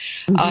real.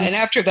 And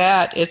after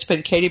that, it's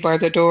been Katie bar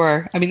the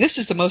door. I mean, this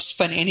is the most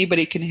fun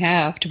anybody can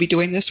have, to be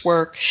doing this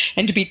work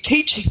and to be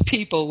teaching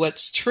people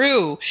what's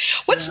true.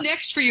 What's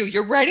next for you?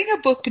 You're writing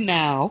a book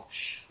now.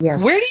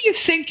 Yes. Where do you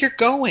think you're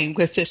going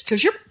with this?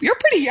 Because you're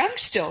pretty young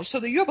still, so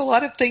that you have a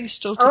lot of things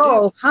still to do.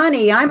 Oh,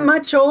 honey, I'm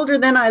much older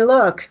than I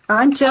look.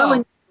 I'm telling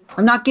you.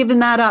 I'm not giving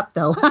that up,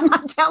 though. I'm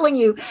not telling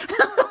you.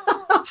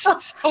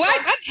 I'm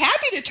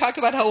happy to talk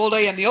about how old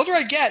I am. The older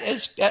I get,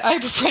 I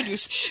have a friend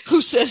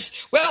who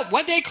says, well,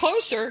 one day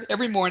closer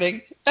every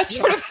morning. That's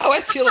sort of how I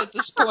feel at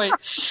this point.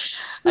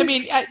 I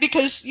mean,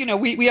 because,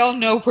 we all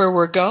know where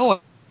we're going.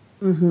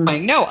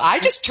 No,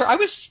 I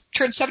was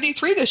turned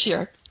 73 this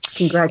year.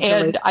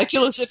 Congratulations. And I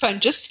feel as if I'm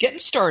just getting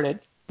started.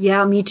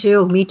 Yeah, me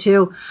too. Me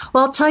too.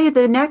 Well, I'll tell you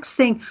the next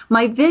thing.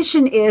 My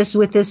vision is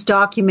with this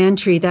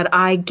documentary that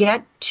I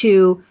get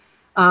to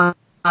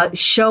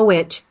show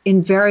it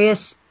in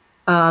various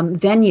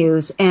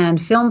venues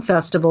and film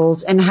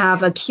festivals and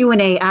have a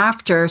Q&A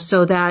after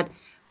so that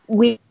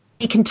we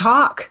can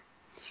talk.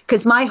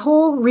 Because my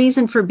whole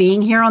reason for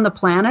being here on the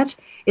planet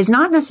is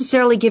not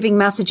necessarily giving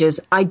messages.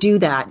 I do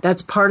that.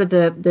 That's part of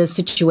the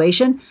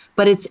situation,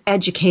 but it's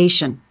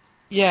education.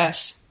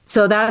 Yes.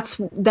 So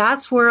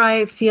that's where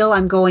I feel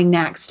I'm going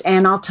next.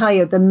 And I'll tell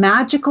you, the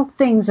magical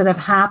things that have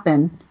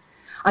happened.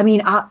 I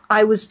mean,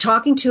 I was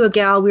talking to a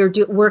gal. We were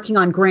working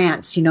on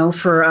grants,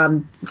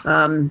 for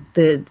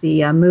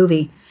the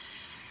movie.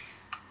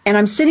 And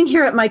I'm sitting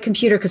here at my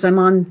computer because I'm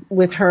on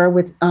with her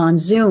on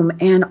Zoom.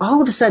 And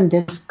all of a sudden,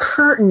 this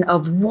curtain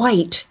of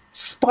white,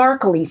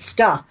 sparkly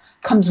stuff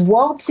comes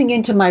waltzing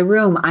into my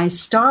room. I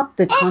stopped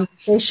the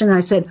conversation. And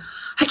I said,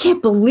 I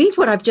can't believe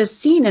what I've just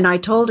seen. And I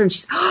told her, and she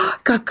said,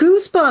 got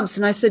goosebumps.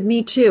 And I said,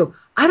 me too.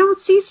 I don't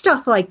see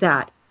stuff like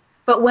that.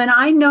 But when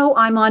I know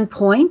I'm on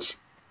point,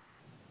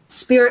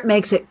 Spirit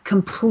makes it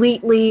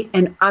completely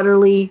and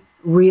utterly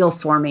real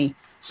for me.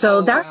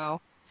 So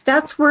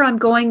that's where I'm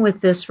going with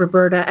this,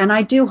 Roberta. And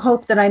I do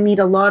hope that I meet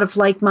a lot of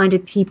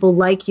like-minded people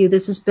like you.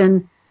 This has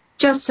been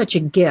just such a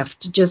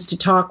gift just to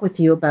talk with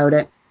you about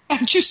it.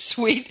 Aren't you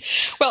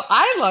sweet? Well,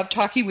 I love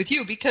talking with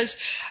you because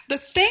the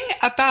thing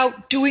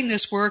about doing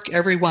this work,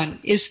 everyone,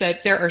 is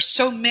that there are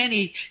so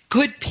many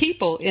good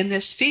people in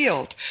this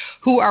field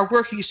who are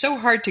working so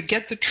hard to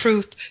get the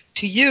truth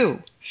to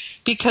you.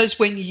 Because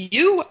when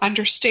you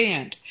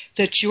understand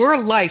that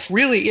your life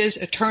really is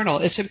eternal,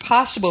 it's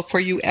impossible for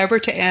you ever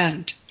to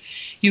end.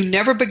 You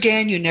never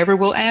began, you never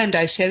will end.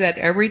 I say that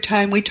every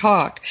time we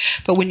talk.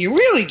 But when you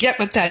really get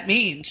what that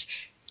means,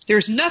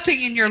 there's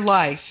nothing in your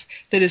life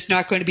that is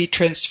not going to be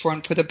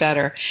transformed for the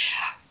better.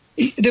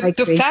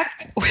 The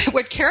fact,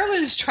 what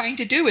Carolyn is trying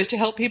to do is to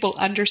help people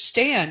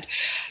understand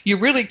you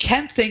really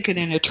can think in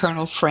an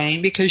eternal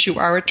frame because you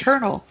are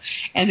eternal.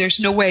 And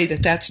there's no way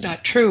that that's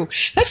not true.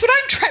 That's what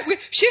I'm trying.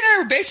 She and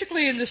I are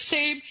basically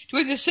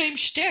doing the same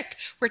shtick.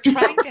 We're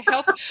trying to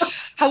help.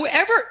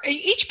 However,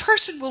 each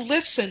person will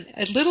listen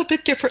a little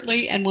bit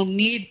differently and will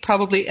need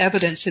probably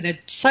evidence in a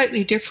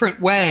slightly different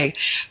way.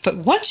 But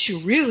once you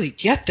really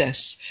get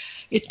this,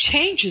 it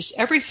changes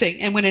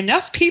everything. And when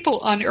enough people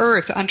on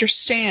earth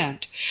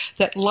understand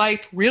that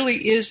life really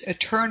is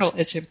eternal,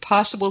 it's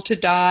impossible to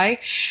die,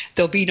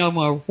 there'll be no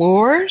more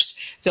wars,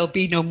 there'll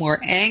be no more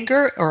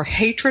anger or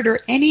hatred or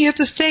any of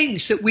the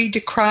things that we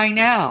decry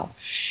now.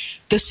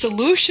 The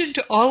solution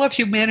to all of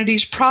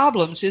humanity's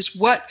problems is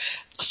what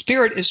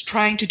Spirit is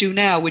trying to do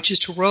now, which is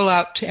to roll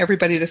out to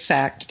everybody the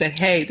fact that,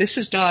 hey, this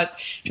is not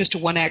just a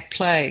one-act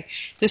play.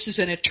 This is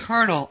an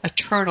eternal,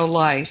 eternal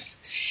life.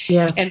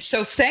 Yes. And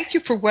so thank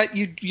you for what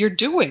you're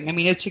doing. I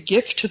mean, it's a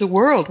gift to the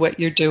world, what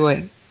you're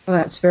doing. Well,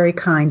 that's very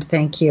kind.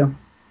 Thank you.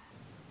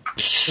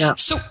 Yeah.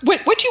 So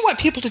what do you want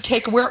people to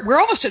take? We're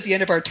almost at the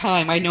end of our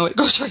time. I know it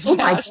goes very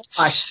fast.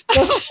 Oh, my gosh.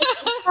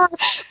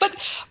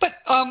 But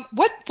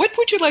what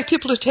would you like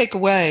people to take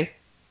away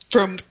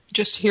from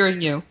just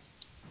hearing you?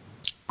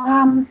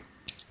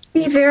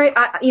 Be very,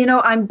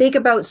 I'm big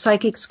about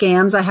psychic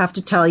scams, I have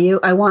to tell you.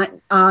 I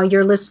want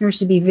your listeners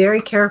to be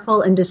very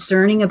careful and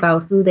discerning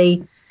about who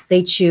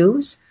they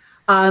choose.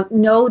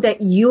 Know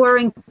that you are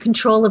in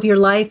control of your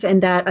life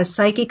and that a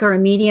psychic or a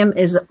medium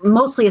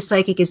mostly a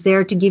psychic is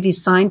there to give you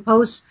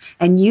signposts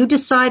and you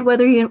decide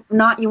whether or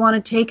not you want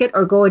to take it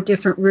or go a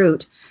different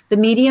route. The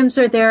mediums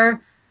are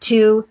there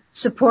to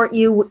support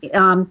you,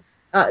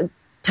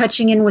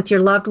 touching in with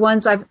your loved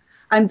ones.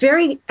 I'm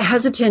very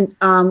hesitant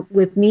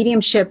with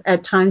mediumship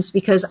at times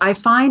because I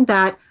find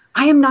that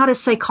I am not a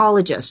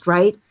psychologist,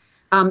 right?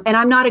 And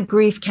I'm not a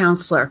grief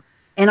counselor.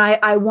 And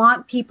I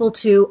want people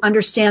to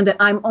understand that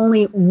I'm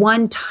only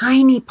one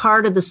tiny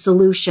part of the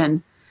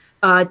solution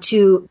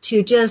to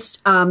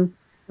just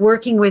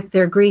working with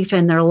their grief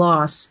and their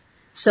loss.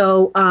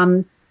 So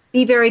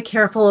be very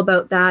careful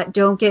about that.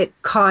 Don't get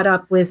caught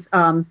up with,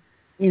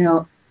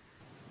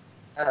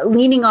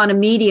 leaning on a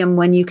medium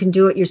when you can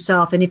do it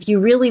yourself. And if you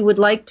really would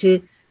like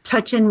to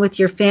touch in with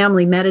your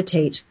family,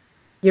 meditate.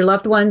 Your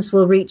loved ones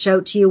will reach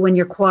out to you when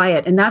you're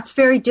quiet. And that's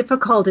very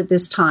difficult at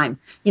this time.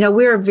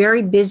 We're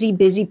very busy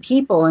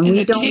people. And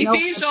we don't know.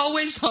 TV's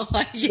always on,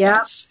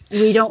 yes.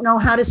 Yeah, we don't know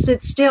how to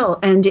sit still.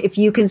 And if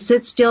you can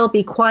sit still,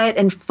 be quiet,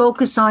 and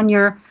focus on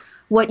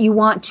what you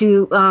want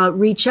to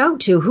reach out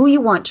to, who you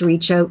want to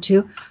reach out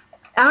to,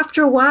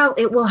 after a while,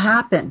 it will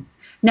happen.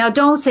 Now,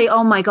 don't say,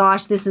 oh, my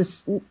gosh, this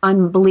is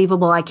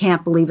unbelievable. I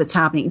can't believe it's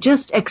happening.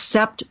 Just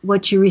accept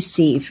what you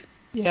receive.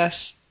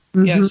 Yes.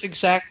 Mm-hmm. Yes,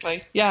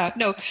 exactly. Yeah,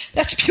 no,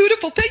 that's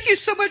beautiful. Thank you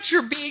so much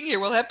for being here.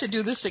 We'll have to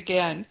do this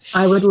again.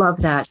 I would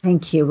love that.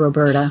 Thank you,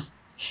 Roberta.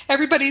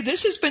 Everybody,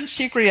 this has been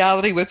Seek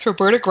Reality with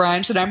Roberta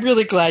Grimes, and I'm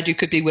really glad you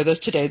could be with us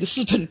today. This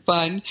has been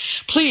fun.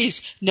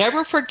 Please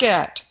never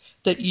forget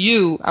that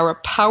you are a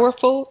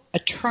powerful,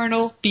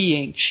 eternal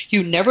being.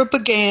 You never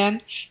began,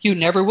 you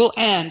never will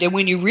end. And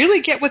when you really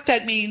get what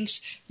that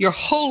means, your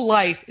whole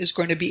life is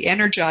going to be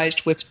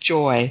energized with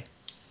joy.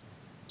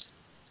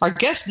 Our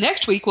guest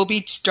next week will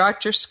be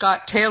Dr.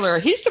 Scott Taylor.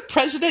 He's the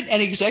president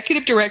and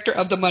executive director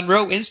of the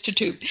Monroe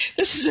Institute.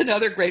 This is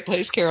another great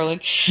place, Carolyn.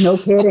 No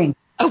kidding.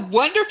 A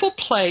wonderful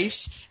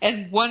place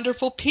and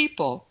wonderful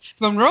people.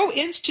 The Monroe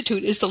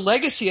Institute is the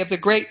legacy of the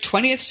great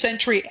 20th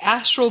century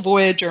astral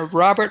voyager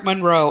Robert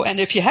Monroe. And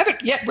if you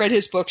haven't yet read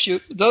his books,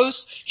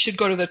 those should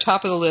go to the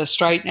top of the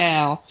list right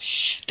now.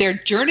 They're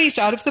Journeys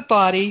Out of the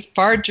Body,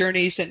 Far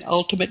Journeys, and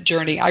Ultimate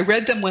Journey. I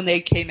read them when they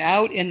came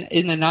out in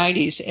the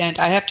 90s, and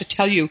I have to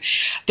tell you,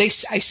 I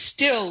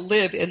still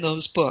live in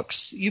those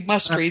books. You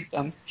must read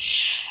them.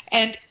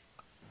 And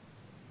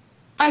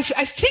I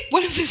think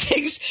one of the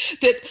things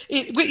that,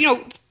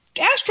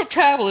 astral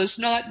travel is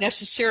not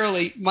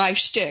necessarily my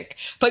shtick,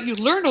 but you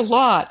learn a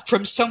lot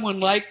from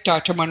someone like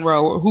Dr.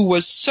 Monroe, who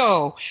was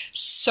so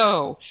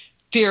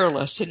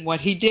fearless in what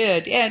he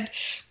did. And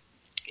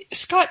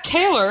Scott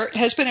Taylor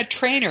has been a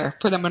trainer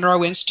for the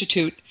Monroe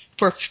Institute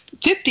for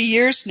 50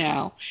 years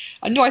now.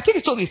 No, I think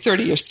it's only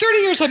 30 years. 30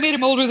 years, I made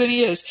him older than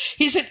he is.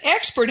 He's an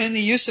expert in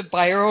the use of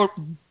binaural,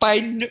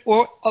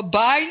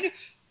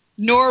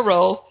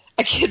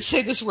 I can't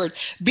say this word,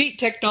 beat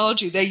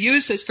technology. They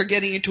use this for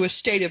getting into a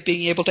state of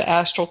being able to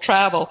astral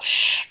travel.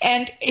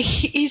 And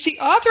he's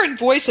the author and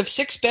voice of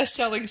 6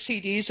 best-selling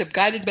CDs of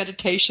guided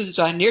meditations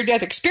on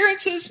near-death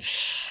experiences.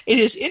 It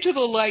is Into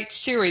the Light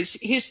series.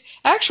 He's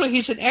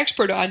an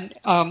expert on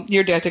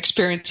near-death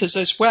experiences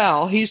as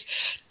well. He's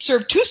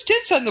served 2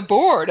 stints on the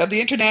board of the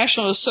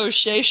International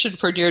Association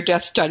for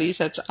Near-Death Studies,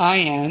 that's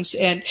IANS,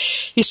 and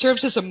he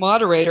serves as a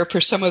moderator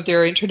for some of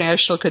their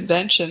international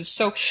conventions.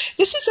 So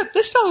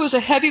this fellow is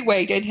a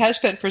heavyweight and has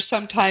been for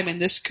some time in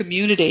this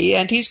community,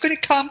 and he's going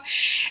to come,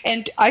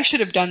 and I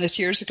should have done this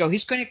years ago,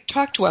 he's going to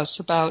talk to us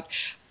about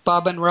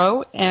Bob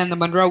Monroe and the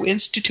Monroe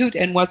Institute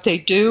and what they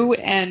do.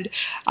 And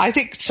I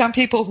think some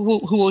people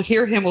who will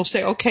hear him will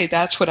say, okay,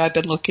 that's what I've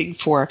been looking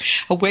for,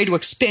 a way to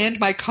expand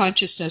my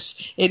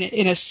consciousness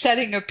in a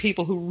setting of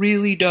people who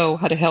really know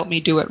how to help me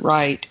do it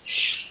right.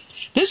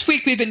 This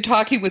week we've been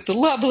talking with the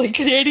lovely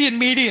Canadian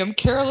medium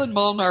Carolyn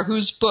Molnar,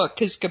 whose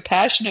book is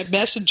Compassionate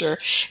Messenger.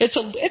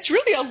 It's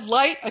really a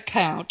light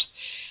account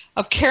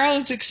of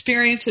Carolyn's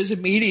experience as a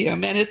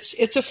medium, and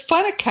it's a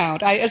fun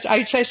account. As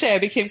I say, I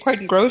became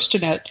quite engrossed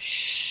in it.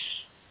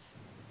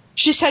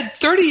 She's had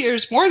 30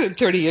 years, more than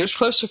 30 years,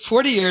 close to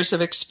 40 years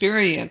of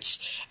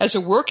experience. As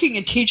a working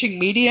and teaching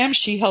medium,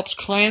 she helps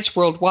clients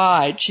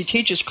worldwide. She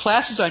teaches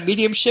classes on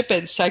mediumship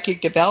and psychic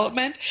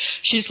development.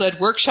 She's led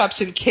workshops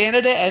in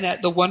Canada and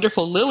at the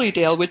wonderful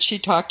Lilydale, which she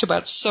talked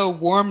about so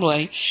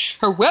warmly.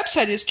 Her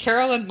website is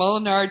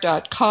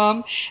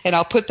carolynmolinar.com, and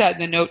I'll put that in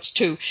the notes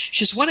too.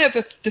 She's one of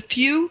the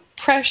few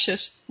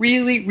precious,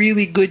 really,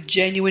 really good,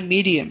 genuine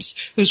mediums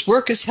whose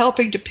work is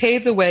helping to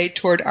pave the way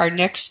toward our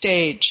next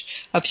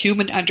stage of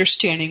human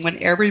understanding,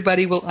 when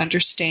everybody will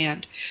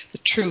understand the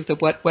truth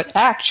of what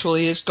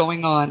actually is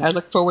going on. I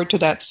look forward to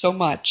that so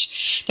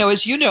much. Now,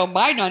 as you know,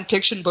 my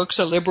nonfiction books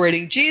are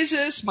Liberating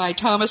Jesus, My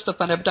Thomas, The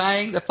Fun of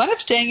Dying, The Fun of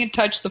Staying in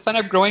Touch, The Fun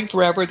of Growing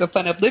Forever, The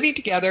Fun of Living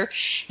Together,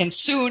 and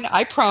soon,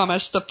 I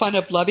promise, The Fun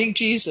of Loving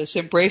Jesus,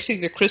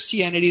 Embracing the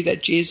Christianity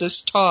that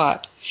Jesus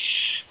taught.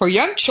 For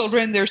young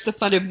children, there's The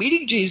Fun of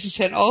Meeting Jesus,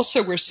 and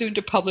also we're soon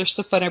to publish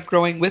The Fun of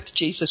Growing with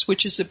Jesus,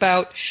 which is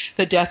about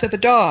the death of a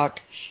dog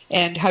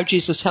and how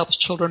Jesus helps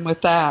children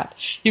with that.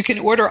 You can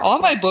order all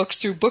my books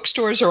through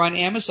bookstores or on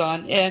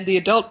Amazon, and the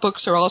adult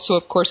books are also,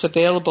 of course,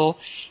 available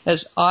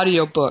as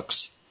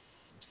audiobooks.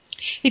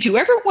 If you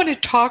ever want to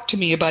talk to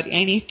me about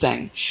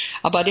anything,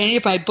 about any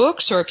of my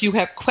books, or if you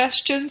have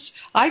questions,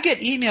 I get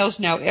emails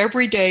now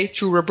every day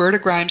through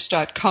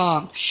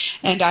robertagrimes.com,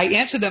 and I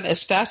answer them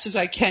as fast as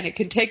I can. It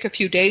can take a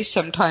few days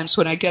sometimes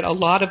when I get a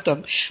lot of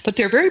them, but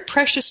they're very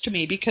precious to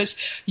me because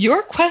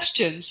your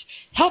questions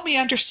help me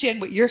understand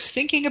what you're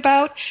thinking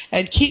about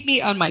and keep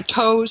me on my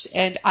toes,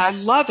 and I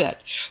love it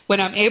when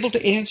I'm able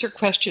to answer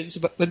questions.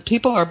 But when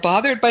people are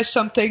bothered by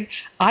something,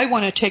 I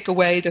want to take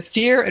away the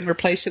fear and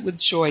replace it with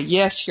joy.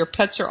 Yes, your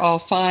pets are all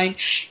fine.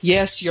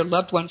 Yes, your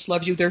loved ones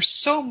love you. There's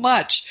so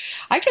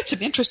much. I get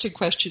some interesting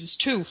questions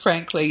too,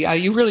 frankly.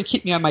 You really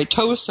keep me on my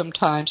toes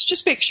sometimes.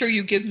 Just make sure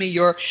you give me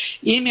your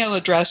email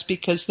address,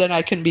 because then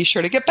I can be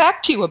sure to get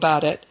back to you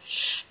about it.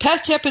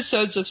 Past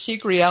episodes of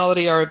Seek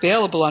Reality are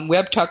available on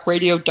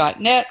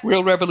webtalkradio.net,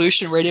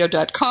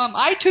 realrevolutionradio.com,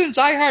 iTunes,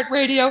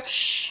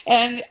 iHeartRadio,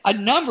 and a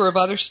number of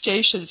other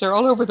stations. They're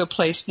all over the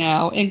place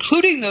now,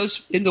 including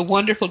those in the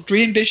wonderful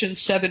Dream Vision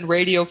 7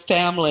 radio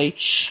family.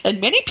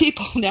 And many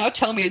people now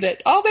tell me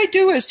that all they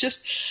do is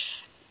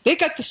they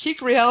got the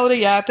Seek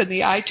Reality app in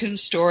the iTunes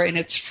store, and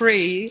it's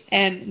free,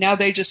 and now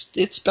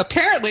it's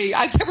apparently,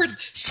 I've never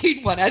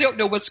seen one. I don't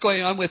know what's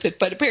going on with it,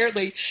 but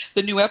apparently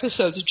the new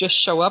episodes just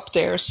show up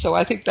there, so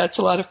I think that's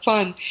a lot of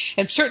fun,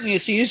 and certainly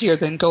it's easier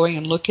than going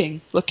and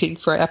looking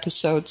for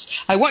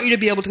episodes. I want you to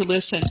be able to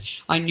listen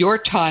on your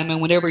time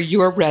and whenever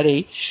you're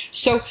ready.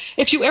 So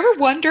if you ever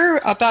wonder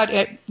about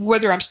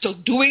whether I'm still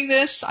doing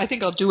this, I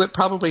think I'll do it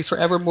probably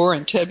forevermore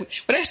until when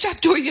I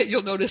stop doing it,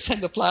 you'll notice in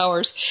the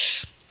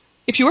flowers.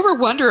 If you ever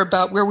wonder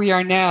about where we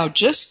are now,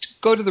 just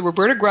go to the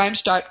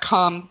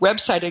RobertaGrimes.com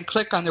website and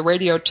click on the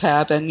radio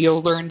tab, and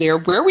you'll learn there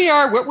where we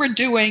are, what we're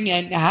doing,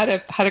 and how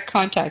to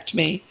contact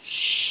me.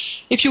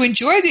 If you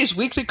enjoy these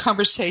weekly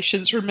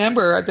conversations,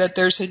 remember that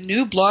there's a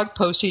new blog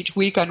post each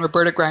week on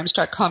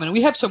RobertaGrimes.com, and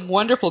we have some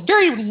wonderful,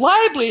 very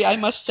lively, I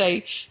must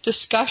say,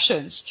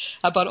 discussions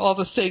about all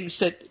the things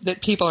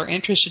that people are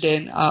interested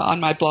in on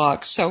my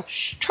blog. So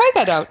try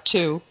that out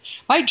too.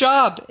 My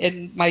job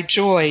and my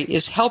joy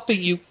is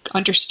helping you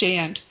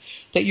understand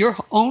that your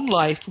own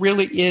life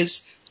really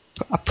is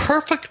a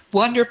perfect,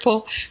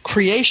 wonderful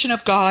creation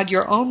of God.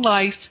 Your own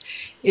life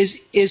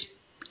is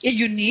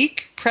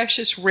unique,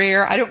 precious,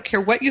 rare. I don't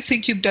care what you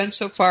think you've done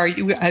so far.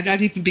 You have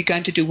not even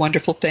begun to do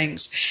wonderful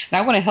things. And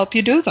I want to help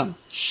you do them.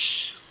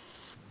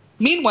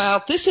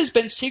 Meanwhile, this has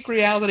been Seek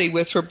Reality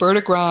with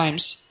Roberta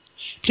Grimes.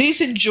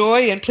 Please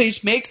enjoy and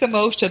please make the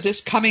most of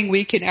this coming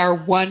week in our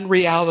one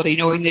reality,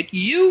 knowing that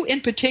you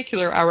in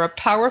particular are a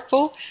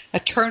powerful,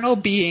 eternal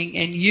being,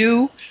 and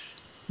you,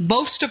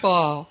 most of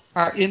all,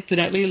 are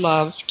infinitely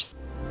loved.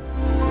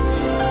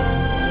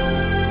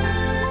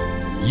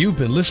 You've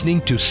been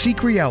listening to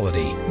Seek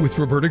Reality with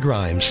Roberta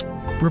Grimes.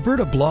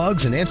 Roberta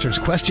blogs and answers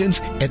questions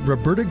at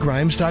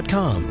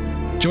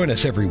RobertaGrimes.com. Join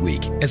us every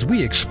week as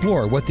we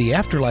explore what the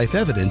afterlife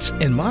evidence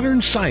and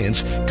modern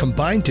science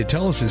combine to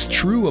tell us is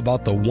true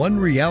about the one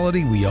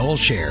reality we all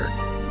share.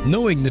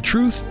 Knowing the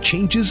truth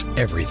changes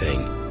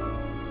everything.